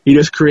 or he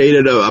just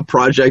created a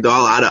project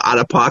all out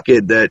of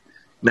pocket that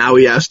now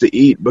he has to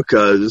eat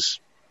because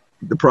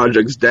the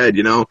project's dead,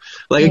 you know?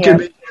 Like it could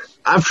be,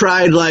 I've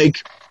tried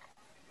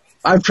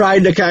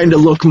to kind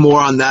of look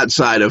more on that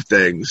side of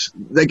things.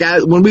 Like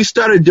when we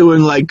started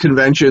doing like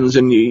conventions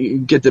and you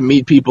get to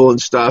meet people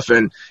and stuff,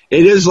 and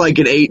it is like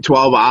an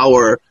 8-12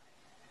 hour,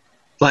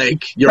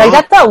 like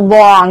that's a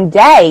long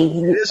day.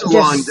 It is a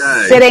long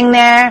day. Sitting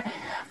there,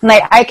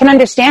 like I can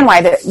understand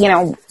why you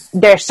know,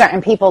 there's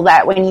certain people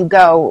that when you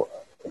go,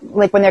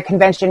 like when they're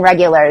convention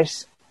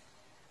regulars,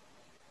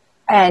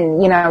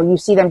 and you know you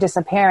see them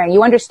disappearing,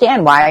 you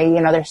understand why. You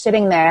know, they're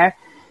sitting there.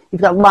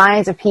 You've got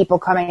lines of people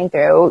coming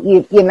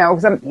through. You know,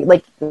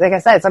 like I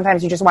said,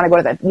 sometimes you just want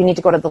to you need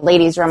to go to the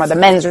ladies' room or the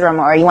men's room,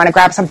 or you want to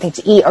grab something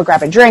to eat or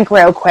grab a drink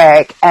real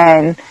quick.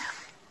 And,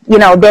 you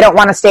know, they don't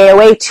want to stay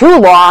away too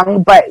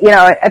long, but, you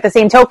know, at the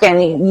same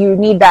token, you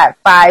need that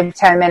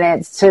 5-10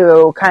 minutes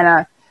to kind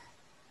of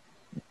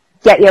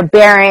get your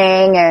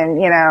bearing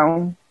and, you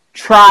know,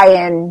 try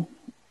and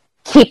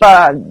keep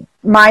a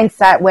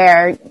mindset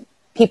where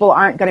people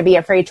aren't going to be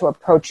afraid to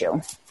approach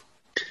you.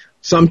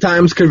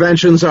 Sometimes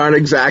conventions aren't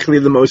exactly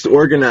the most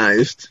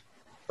organized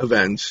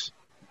events.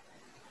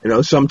 You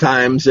know,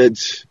 sometimes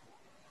it's,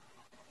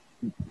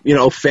 you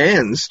know,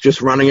 fans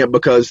just running it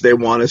because they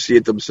want to see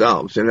it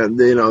themselves. And,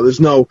 you know, this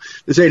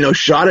ain't no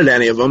shot at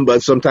any of them,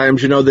 but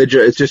sometimes, you know,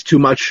 it's just too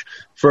much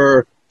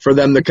for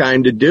them to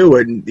kind of do.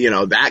 And, you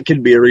know, that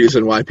could be a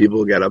reason why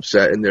people get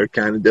upset and they're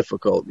kind of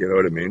difficult. You know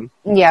what I mean?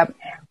 Yep.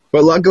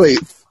 But luckily,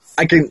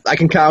 I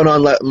can count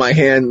on my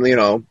hand, you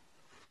know,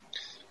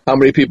 how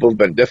many people have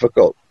been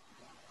difficult.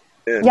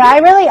 Yeah,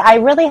 I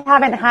really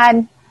haven't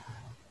had.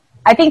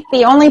 I think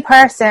the only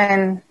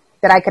person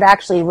that I could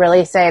actually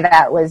really say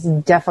that was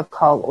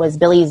difficult was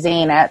Billy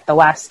Zane at the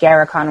last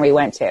Scaricon we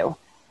went to.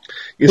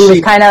 He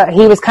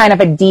was kind of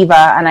a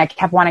diva, and I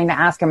kept wanting to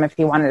ask him if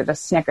he wanted a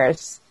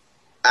Snickers.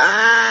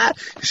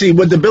 See,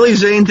 with the Billy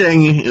Zane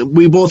thing,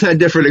 we both had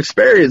different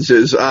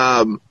experiences.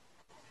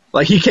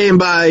 Like he came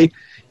by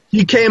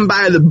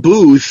the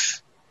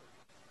booth,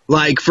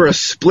 like for a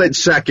split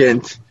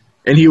second.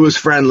 And he was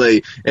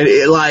friendly, and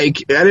I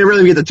didn't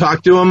really get to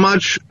talk to him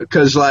much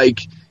because like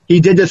he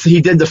did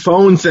the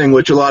phone thing,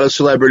 which a lot of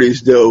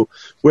celebrities do,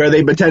 where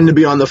they pretend to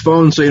be on the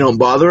phone so you don't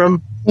bother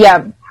them.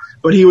 Yeah.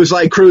 But he was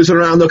like cruising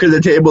around looking at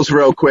the tables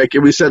real quick,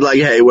 and we said like,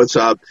 "Hey, what's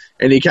up?"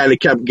 And he kind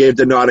of gave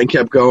the nod and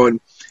kept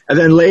going. And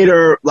then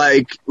later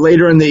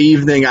in the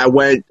evening, I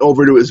went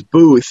over to his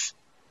booth.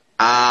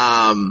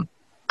 I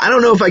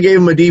don't know if I gave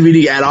him a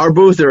DVD at our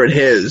booth or at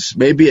his,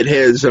 maybe at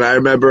his, and I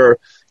remember.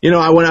 You know,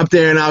 I went up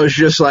there and I was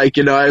just like,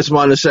 you know, I just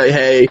wanted to say,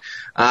 hey,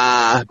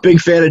 big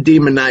fan of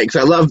Demon Knight,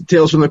 because I love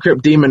Tales from the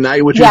Crypt Demon Knight.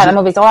 The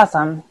movie's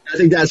awesome. I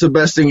think that's the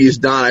best thing he's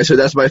done. I said,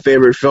 that's my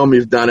favorite film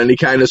you've done. And he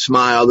kind of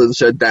smiled and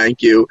said,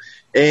 thank you.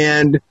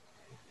 And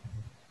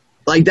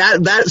like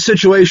that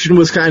situation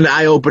was kind of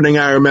eye-opening,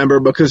 I remember,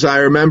 because I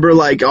remember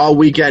like all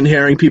weekend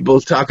hearing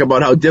people talk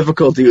about how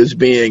difficult he was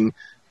being,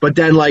 but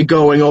then like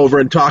going over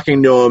and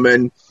talking to him.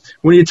 And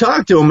when you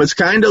talk to him, it's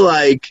kind of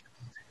like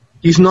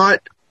he's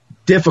not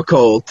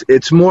difficult.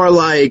 It's more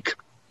like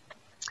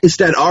it's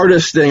that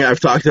artist thing I've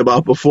talked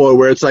about before,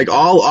 where it's like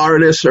all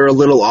artists are a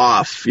little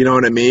off. You know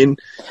what I mean?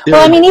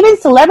 Well, I mean, even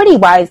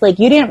celebrity-wise, like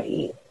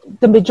the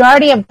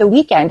majority of the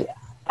weekend,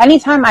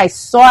 anytime I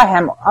saw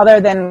him, other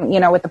than, you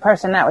know, with the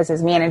person that was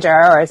his manager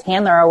or his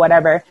handler or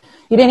whatever,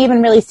 you didn't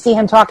even really see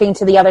him talking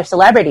to the other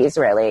celebrities,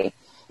 really.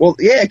 Well,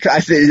 yeah,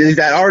 I think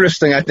that artist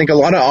thing. I think a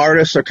lot of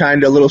artists are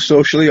kind of a little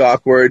socially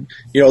awkward,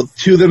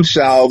 to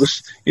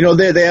themselves.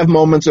 They have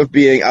moments of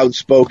being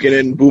outspoken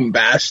and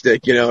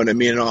bombastic, you know what I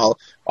mean, all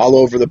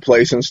over the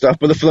place and stuff.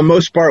 But for the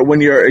most part,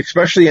 when you're,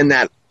 especially in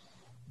that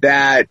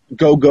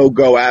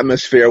go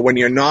atmosphere, when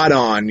you're not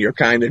on, you're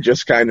kind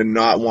of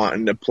not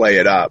wanting to play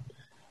it up.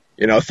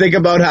 Think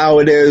about how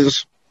it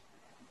is.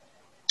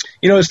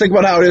 Just think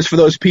about how it is for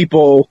those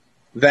people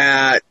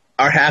that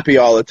are happy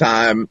all the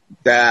time,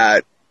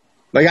 that.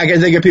 Like, I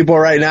can think of people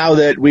right now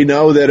that we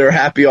know that are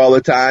happy all the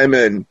time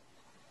and,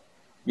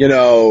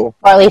 Or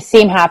at least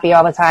seem happy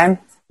all the time.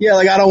 Yeah,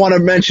 like, I don't want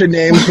to mention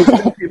names,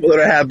 but people that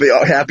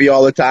are happy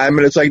all the time,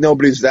 and it's like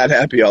nobody's that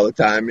happy all the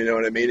time, you know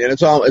what I mean? And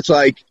it's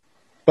like,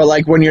 but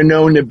like when you're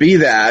known to be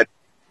that,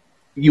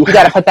 you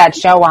got to put that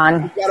show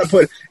on. You got to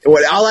put,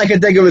 all I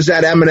can think of is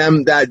that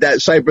Eminem,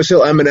 that Cypress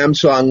Hill Eminem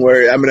song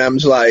where Eminem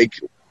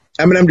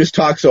just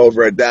talks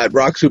over it, that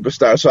Rock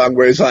Superstar song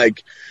where he's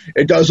like,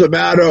 it doesn't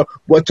matter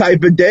what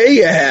type of day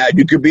you had.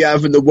 You could be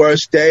having the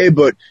worst day,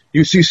 but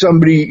you see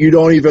somebody you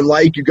don't even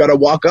like, you got to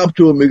walk up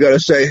to him. You got to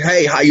say,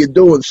 hey, how you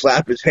doing?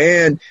 Slap his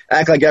hand,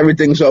 act like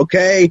everything's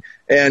okay.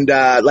 And,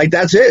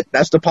 that's it.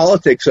 That's the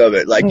politics of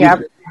it. Like,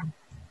 yep.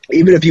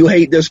 Even if you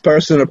hate this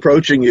person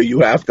approaching you, you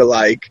have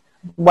to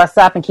what's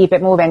up and keep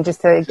it moving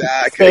just to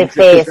save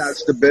face.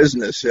 That's the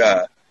business.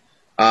 Yeah.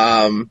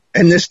 And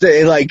this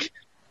day,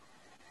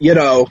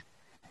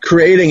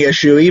 creating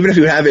issue, even if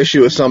you have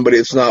issue with somebody,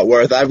 it's not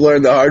worth. I've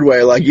learned the hard way,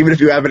 even if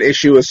you have an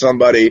issue with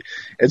somebody,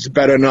 it's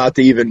better not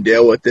to even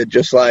deal with it.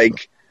 Just let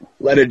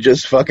it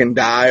just fucking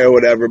die or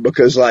whatever,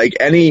 because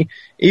even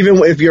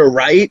if you're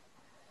right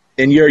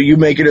and you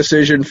make a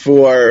decision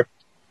for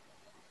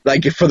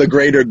the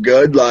greater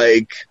good,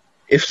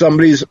 if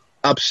somebody's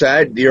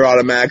upset, you're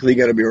automatically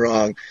going to be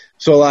wrong.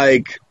 So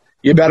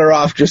you're better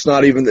off just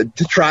not even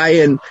to try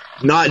and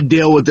not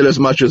deal with it as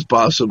much as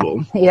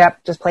possible.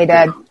 Yep, just play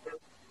dead.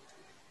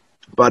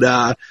 But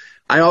I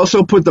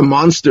also put the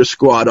Monster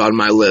Squad on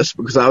my list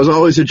because I was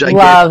always a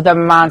love the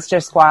Monster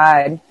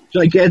Squad.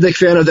 Gigantic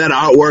fan of that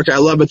artwork. I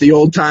love it. The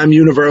old time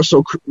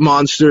Universal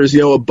monsters,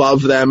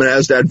 above them, and it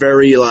has that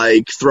very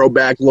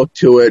throwback look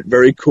to it.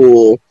 Very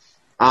cool.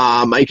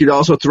 I could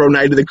also throw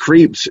Night of the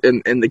Creeps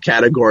in the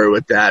category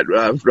with that.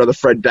 Another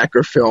Fred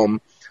Decker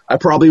film. I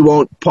probably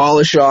won't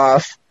polish it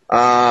off.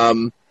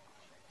 Well,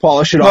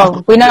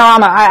 we know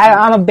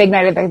I'm a big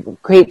Night of the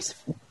Creeps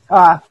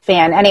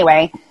fan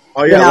anyway.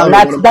 Oh yeah,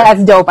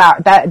 that's dope.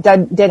 That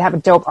did have a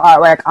dope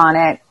artwork on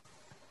it.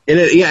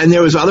 And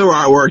there was other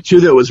artwork too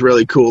that was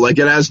really cool. It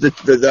has the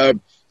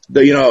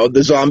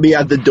zombie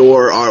at the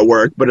door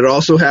artwork, but it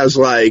also has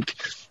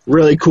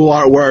really cool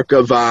artwork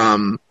of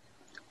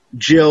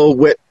Jill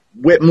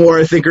Whitmore,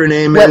 I think her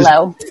name is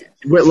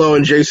Whitlow,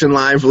 and Jason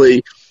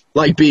Lively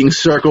being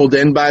circled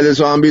in by the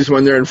zombies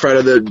when they're in front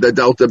of the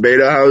Delta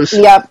Beta house.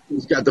 Yep,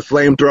 she's got the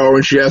flamethrower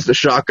and she has the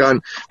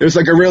shotgun. There's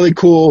a really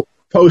cool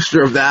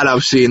poster of that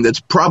I've seen that's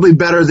probably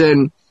better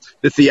than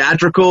the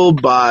theatrical,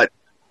 but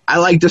I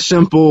like the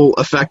simple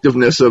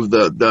effectiveness of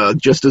the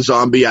just a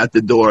zombie at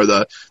the door.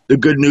 The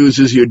good news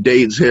is your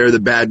date's here. The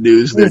bad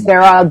news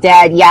they're all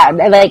dead. Yeah,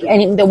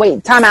 and the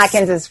way Tom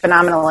Atkins is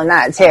phenomenal in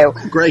that too.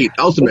 Great,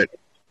 ultimate.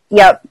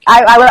 Yep,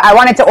 I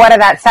wanted to order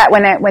that set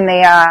when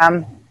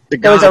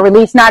there was a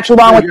release not too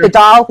long with the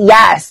doll.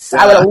 Yes,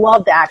 yeah. I would have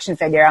loved the action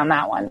figure on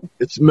that one.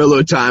 It's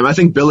Miller time. I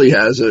think Billy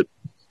has it.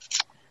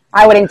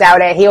 I wouldn't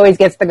doubt it. He always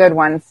gets the good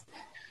ones.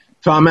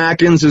 Tom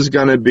Atkins is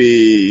going to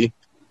be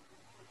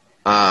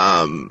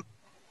a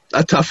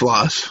tough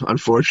loss,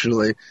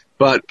 unfortunately.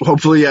 But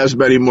hopefully he has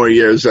many more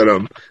years in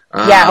him.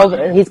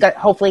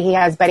 Hopefully he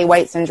has Betty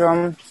White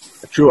syndrome.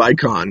 A true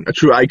icon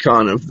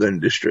of the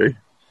industry.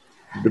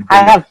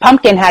 I have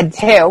Pumpkinhead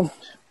too.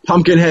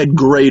 Pumpkinhead,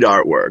 great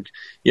artwork.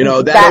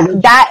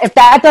 If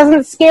that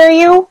doesn't scare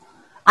you,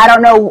 I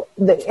don't know.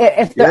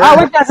 If the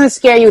artwork doesn't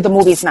scare you, the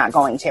movie's not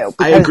going to.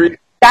 I agree.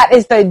 That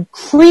is the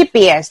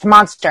creepiest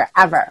monster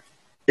ever.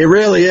 It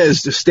really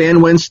is.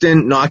 Stan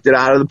Winston knocked it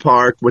out of the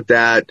park with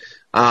that.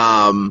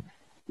 I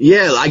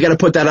got to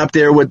put that up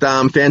there with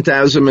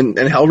Phantasm and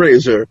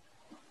Hellraiser.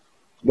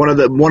 One of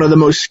the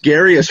most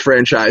scariest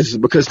franchises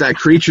because that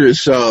creature is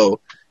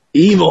so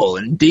evil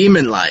and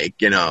demon-like.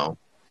 And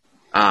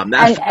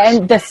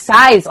the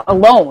size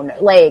alone,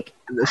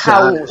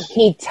 how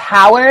he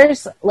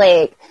towers.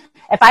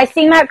 If I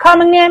seen that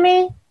coming near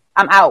me,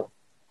 I'm out.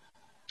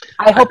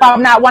 I hope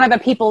I'm not one of the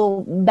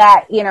people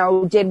that,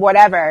 did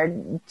whatever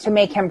to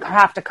make him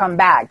have to come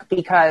back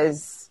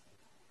because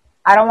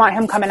I don't want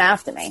him coming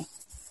after me.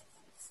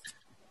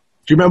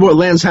 Do you remember what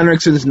Lance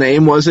Henriksen's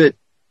name was?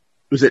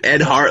 Was it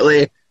Ed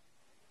Hartley?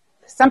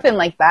 Something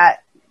like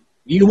that.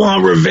 You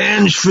want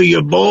revenge for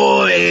your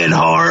boy, Ed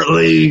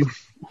Hartley.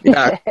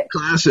 Yeah,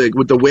 classic.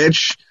 With the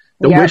witch.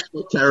 The witch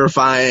looked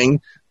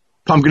terrifying.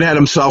 Pumpkinhead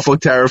himself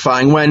looked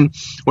terrifying. When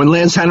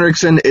Lance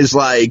Henriksen is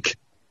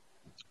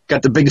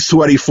got the big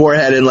sweaty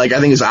forehead and I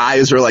think his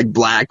eyes are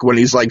black when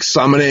he's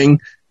summoning,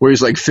 where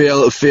he's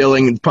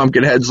feeling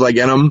Pumpkinhead's in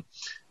him.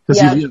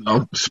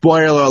 Because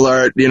spoiler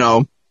alert,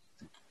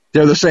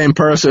 they're the same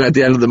person at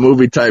the end of the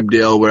movie type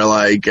deal where,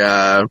 like,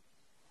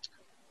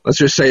 let's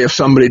just say if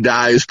somebody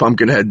dies,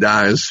 Pumpkinhead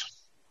dies.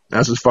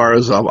 That's as far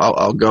as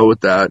I'll go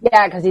with that.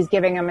 Yeah, because he's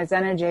giving him his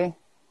energy.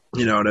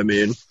 You know what I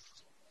mean?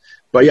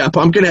 But yeah,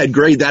 Pumpkinhead,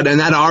 great. That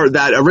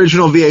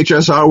original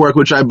VHS artwork,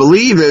 which I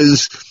believe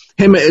is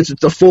him. It's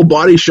the full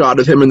body shot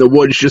of him in the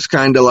woods, just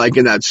kind of like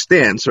in that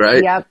stance,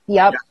 right?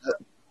 Yep.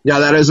 Yeah,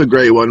 that is a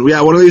great one.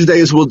 Yeah, one of these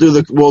days we'll do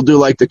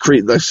like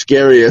the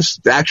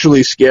scariest,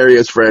 actually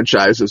scariest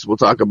franchises. We'll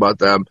talk about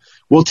them.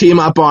 We'll team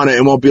up on it,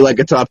 and won't be like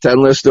a top 10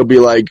 list. It'll be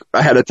like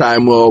ahead of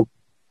time. We'll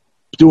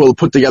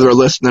put together a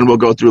list, and then we'll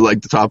go through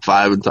like the top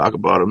 5 and talk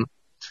about them.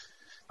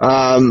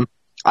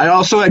 I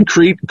also had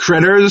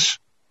Critters.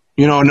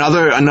 You know,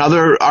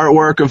 another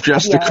artwork of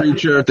just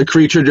the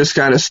creature just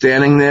kind of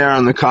standing there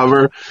on the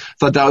cover.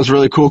 Thought that was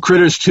really cool.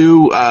 Critters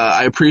 2,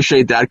 I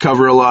appreciate that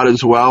cover a lot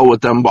as well,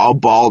 with them all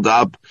balled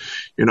up.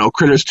 You know,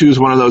 Critters 2 is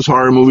one of those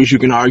horror movies you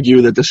can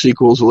argue that the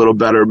sequel's a little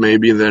better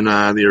maybe than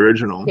the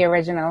original. The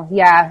original,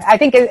 yeah. I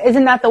think,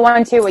 isn't that the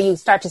one too where you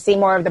start to see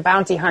more of the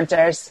bounty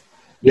hunters?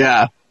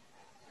 Yeah.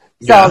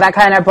 So that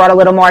kind of brought a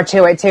little more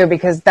to it too,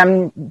 because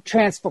them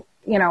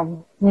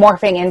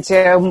morphing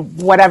into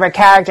whatever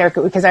character,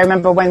 because I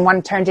remember when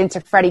one turned into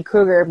Freddy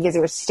Krueger because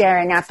he was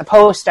staring at the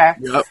poster.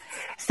 Yep.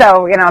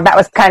 So, that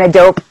was kind of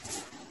dope.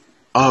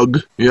 Ugh,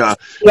 yeah.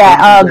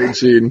 Yeah, Ugh. Great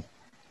scene.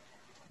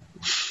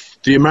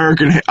 The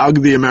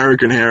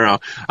American Hero.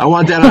 I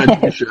want that on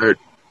a t-shirt.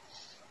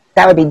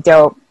 That would be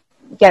dope.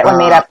 Get one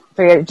made up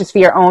for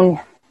your own.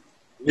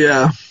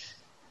 Yeah.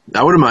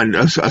 I wouldn't mind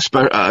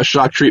a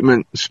shock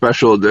treatment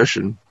special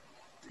edition.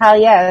 Hell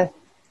yeah.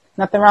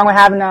 Nothing wrong with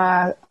having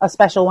a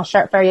special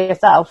shirt for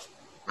yourself.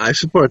 I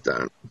support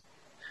that.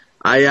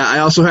 I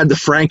also had the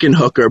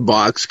Frankenhooker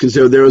box, because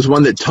there was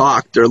one that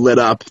talked or lit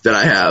up that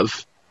I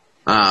have.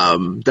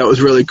 That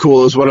was really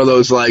cool. It was one of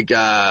those like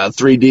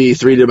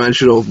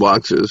 3-dimensional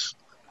boxes.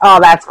 Oh,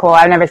 that's cool.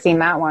 I've never seen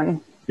that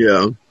one.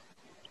 Yeah.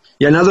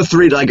 Yeah, another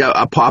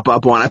a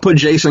pop-up one. I put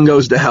Jason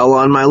Goes to Hell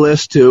on my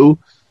list, too.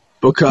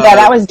 Because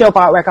that was dope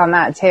artwork on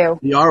that, too.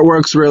 The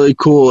artwork's really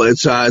cool.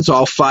 It's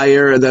all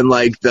fire, and then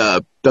like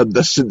the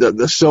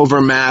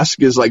silver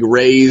mask is like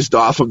raised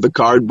off of the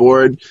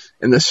cardboard,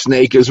 and the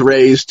snake is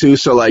raised too.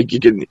 So like you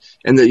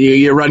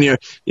run your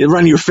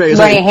face,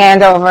 run your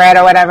hand over it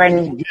or whatever,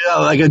 and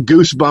like a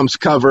Goosebumps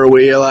cover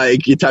where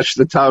you touch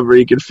the tub where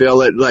you can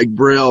feel it like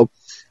Brill,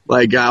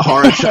 like a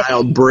horror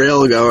child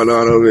Brill going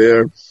on over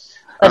here.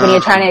 Like when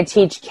you're trying to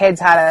teach kids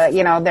how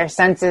to, their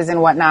senses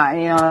and whatnot,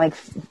 like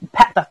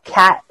pet the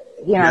cat,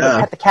 the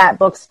pet the cat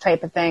books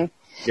type of thing.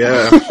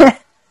 Yeah.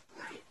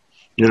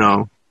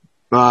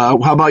 How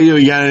about you?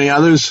 You got any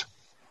others?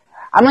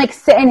 I'm like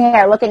sitting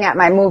here looking at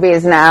my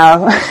movies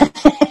now.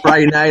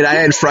 Fright Night. I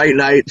had Fright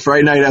Night.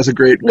 Fright Night has a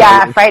great cover.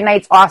 Yeah, Fright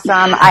Night's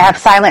awesome. I have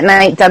Silent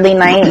Night, Deadly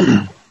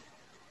Night.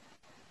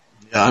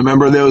 Yeah, I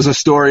remember there was a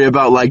story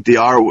about like the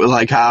art,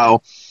 like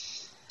how,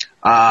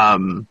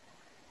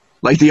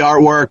 like the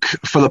artwork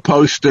for the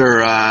poster,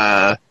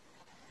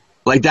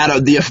 like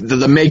that,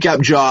 the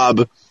makeup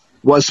job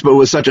was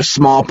such a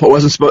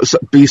wasn't supposed to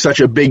be such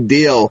a big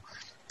deal.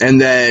 And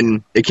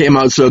then it came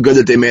out so good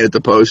that they made it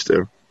the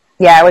poster.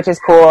 Yeah, which is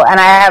cool. And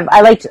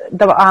I liked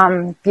the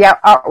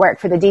artwork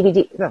for the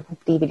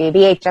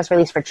VHS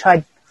release for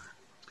Chud.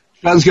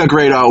 Chud's got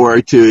great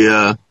artwork too,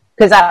 yeah.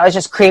 Because that was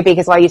just creepy,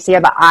 because you see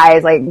the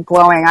eyes like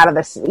glowing out of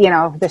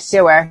the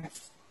sewer.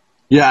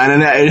 Yeah,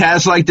 and it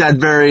has like that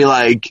very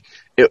like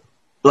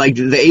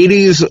the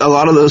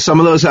 80s. Some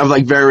of those have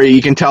like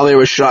you can tell they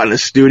were shot in a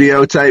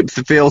studio type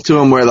feel to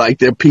them, where like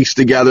they're pieced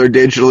together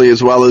digitally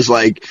as well as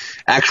like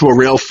actual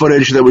real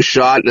footage that was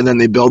shot, and then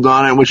they build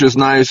on it, which is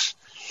nice.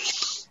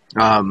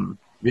 I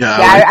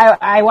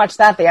watched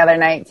that the other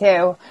night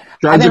too.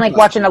 I've been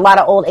watching a lot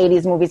of old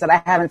 80s movies that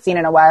I haven't seen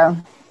in a while.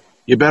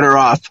 You're better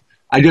off.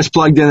 I just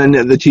plugged in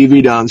the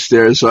TV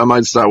downstairs, so I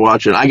might start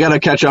watching. I gotta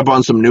catch up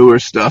on some newer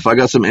stuff. I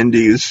got some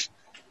indies.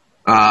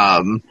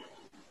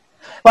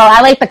 Well,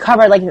 I like the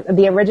cover, like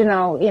the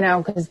original,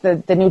 because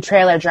the new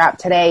trailer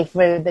dropped today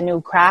for the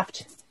new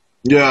Craft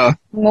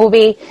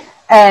movie.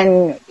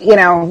 And,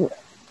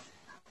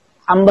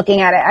 I'm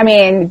looking at it. I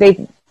mean,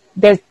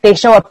 they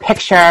show a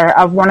picture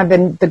of one of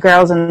the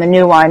girls in the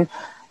new one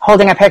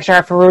holding a picture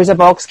of Fairuza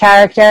Balk's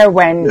character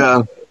when,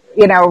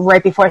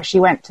 right before she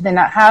went to the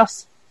nut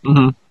house.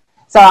 Mm-hmm.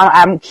 So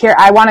I'm curious.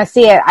 I want to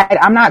see it.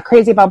 I'm not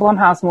crazy about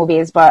Blumhouse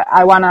movies, but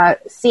I want to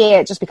see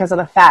it just because of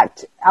the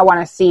fact I want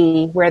to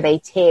see where they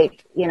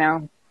take,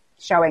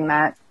 showing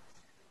that.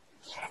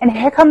 And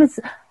here comes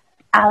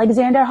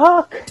Alexander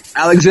Hawk.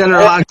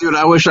 Alexander Hawk, dude,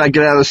 I wish I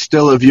could have a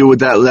still of you with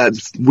that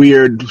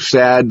weird,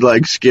 sad,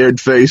 like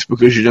scared face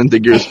because you didn't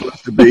think you were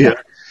supposed to be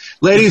here.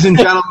 Ladies and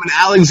gentlemen,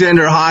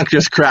 Alexander Hawk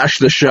just crashed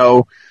the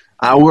show.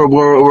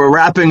 We're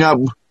wrapping up.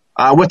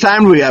 What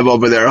time do we have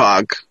over there,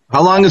 Hawk?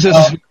 How long is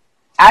this?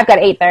 I've got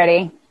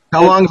 8:30.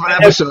 How long is an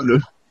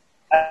episode?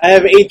 I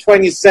have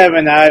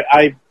 8:27.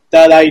 I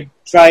thought I'd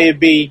try to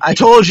be. I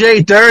told you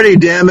 8:30.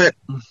 Damn it!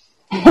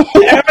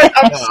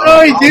 I'm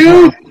sorry,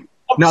 dude.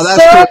 No,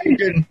 that's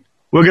cool.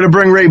 We're gonna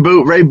bring Ray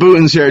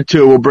Booten's here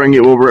too. We'll bring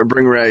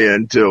Ray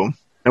in too,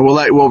 and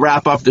we'll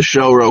wrap up the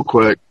show real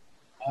quick.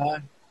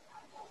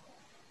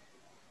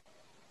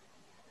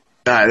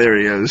 All right, there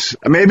he is.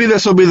 Maybe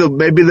this will be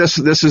this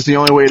is the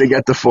only way to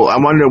get the full. I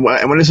wonder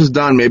when this is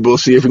done. Maybe we'll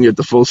see if we can get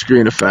the full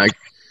screen effect.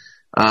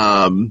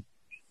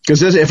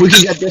 Because if we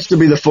can get this to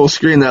be the full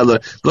screen, now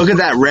look at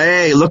that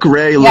Ray. Look,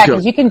 Ray. Yeah,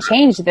 because you can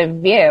change the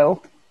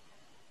view.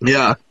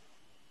 Yeah,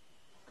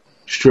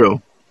 it's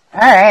true.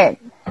 All right.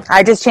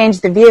 I just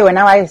changed the view, and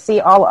now I see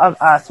all of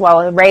us.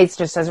 Well, Ray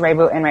just says Ray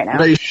Booten right now.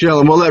 Ray's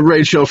chilling. We'll let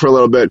Ray chill for a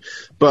little bit.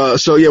 But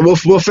so yeah,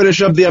 we'll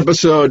finish up the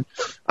episode.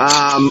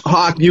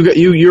 Hawk,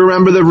 you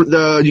remember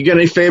you get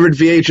any favorite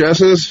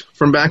VHSs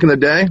from back in the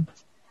day?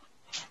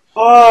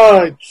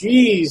 Oh,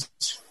 jeez,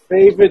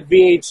 favorite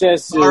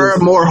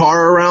VHSs. More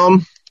horror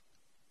realm.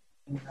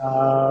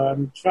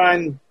 I'm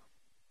trying.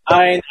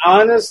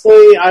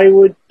 Honestly, I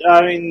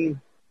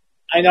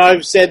know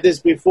I've said this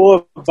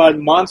before, but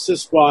Monster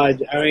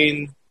Squad.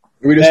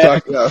 We just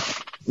talked.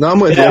 No,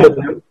 I'm with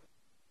you.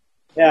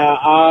 Yeah.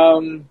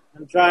 I'm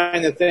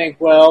trying to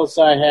think what else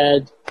I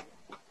had.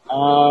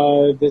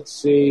 Let's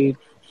see.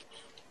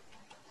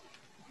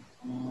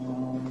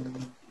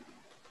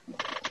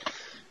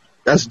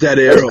 That's Dead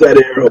Arrow.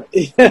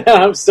 Yeah,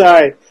 I'm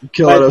sorry.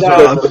 Killing us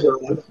off.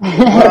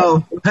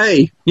 Well,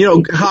 hey,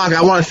 Hawk,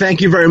 I want to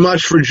thank you very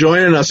much for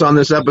joining us on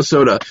this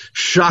episode of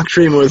Shock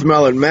Treatment with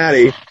Mel and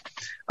Maddie.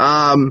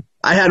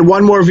 I had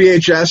one more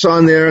VHS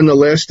on there in the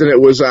list, and it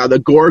was the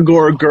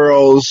Gorgor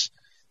Girls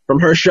from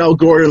Herschel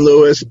Gordon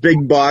Lewis,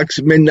 Big Box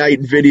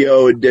Midnight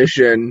Video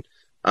Edition.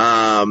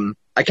 I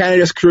kind of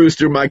just cruised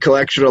through my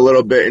collection a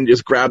little bit and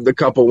just grabbed a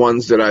couple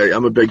ones that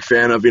I'm a big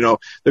fan of. The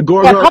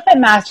Gorgor. Yeah, Puppet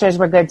Masters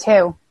were good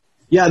too.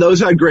 Yeah, those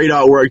had great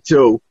artwork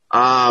too.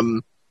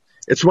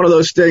 It's one of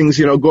those things,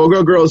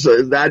 Go-Go Girls,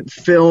 that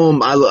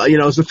film,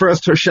 it's the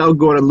first Herschel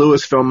Gordon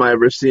Lewis film I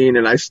ever seen,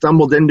 and I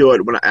stumbled into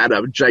it at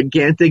a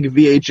gigantic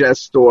VHS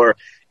store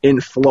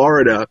in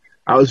Florida.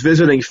 I was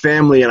visiting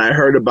family, and I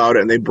heard about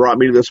it, and they brought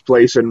me to this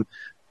place, and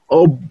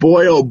oh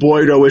boy,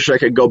 do I wish I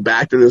could go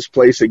back to this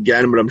place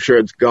again, but I'm sure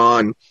it's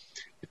gone.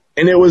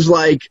 And it was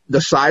like the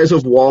size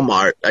of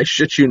Walmart, I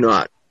shit you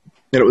not,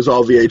 and it was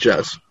all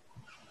VHS.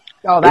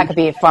 Oh, that could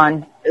be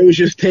fun. It was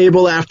just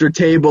table after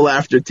table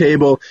after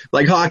table.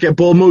 Like Hawk at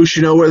Bull Moose,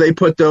 where they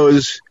put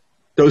those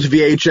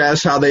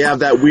VHS, how they have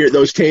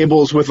those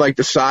tables with like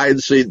the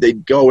sides so they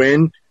go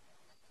in.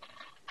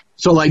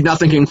 So like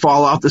nothing can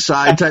fall off the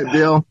side type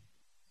deal.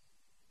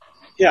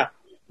 Yeah.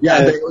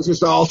 Yeah, it was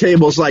just all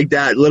tables like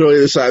that, literally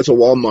the size of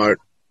Walmart.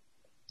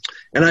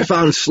 And I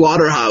found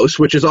Slaughterhouse,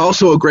 which is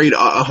also a great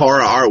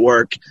horror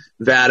artwork,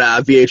 that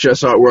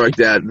VHS artwork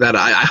that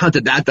I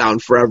hunted that down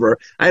forever.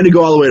 I had to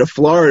go all the way to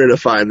Florida to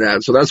find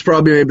that, so that's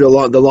probably maybe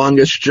the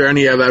longest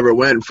journey I've ever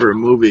went for a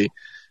movie.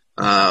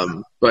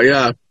 But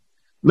yeah.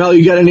 Mel,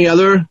 you got any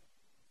other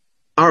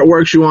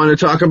artworks you want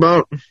to talk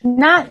about?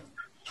 Not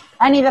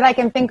any that I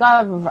can think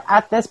of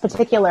at this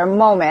particular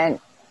moment.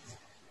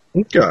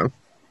 Okay.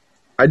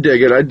 I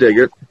dig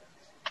it.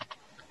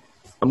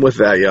 I'm with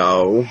that,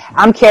 yo.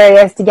 I'm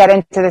curious to get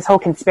into this whole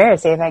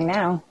conspiracy thing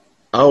now.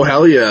 Oh,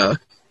 hell yeah.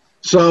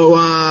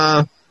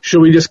 So,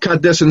 should we just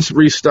cut this and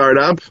restart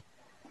up?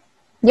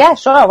 Yeah,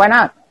 sure. Why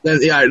not?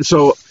 Yeah,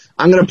 so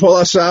I'm going to pull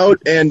us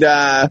out, and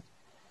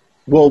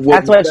we'll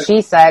That's what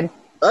she said.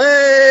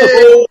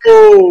 Hey!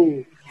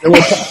 And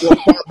we'll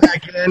pop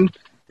back in,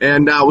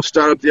 and we'll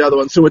start up the other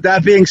one. So with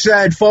that being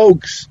said,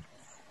 folks,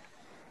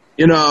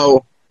 we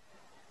hope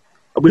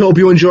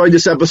you enjoyed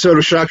this episode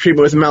of Shock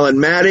Treatment with Mel and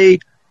Maddie.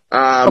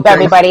 Hope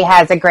everybody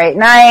has a great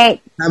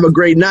night. Have a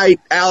great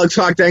night. Alex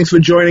Hawk, thanks for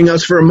joining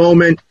us for a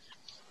moment.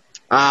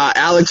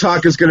 Alex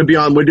Hawk is going to be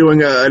on. We're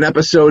doing an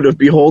episode of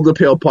Behold the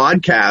Pale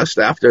podcast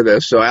after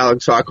this, so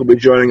Alex Hawk will be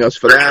joining us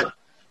for that.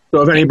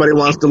 So if anybody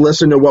wants to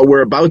listen to what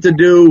we're about to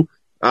do,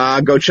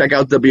 go check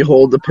out the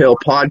Behold the Pale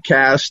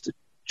podcast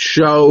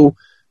show.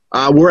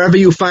 Wherever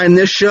you find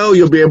this show,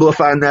 you'll be able to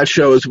find that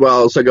show as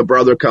well. It's like a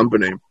brother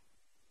company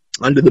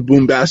under the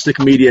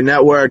Boombastic Media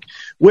Network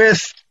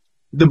with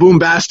the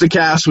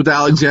Boombasticast with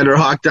Alexander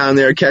Hawk down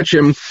there. Catch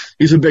him.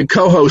 He's a big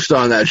co-host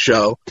on that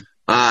show.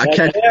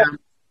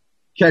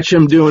 Catch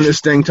him doing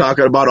this thing,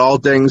 talking about all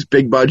things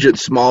big budget,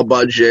 small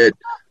budget,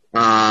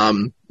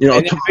 and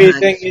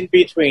everything in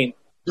between.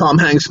 Tom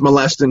Hanks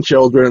molesting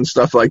children and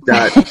stuff like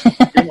that.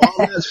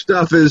 All that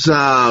stuff is,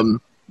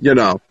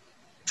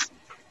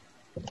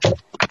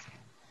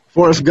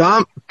 Forrest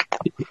Gump,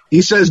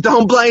 he says,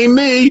 "Don't blame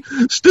me.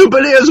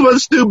 Stupid is what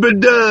stupid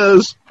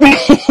does."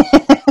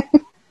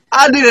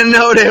 I didn't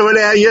know they were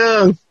that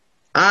young.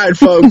 All right,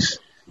 folks.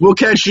 We'll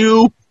catch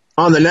you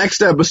on the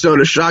next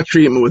episode of Shock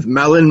Treatment with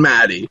Mel and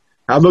Maddie.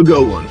 Have a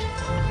good one.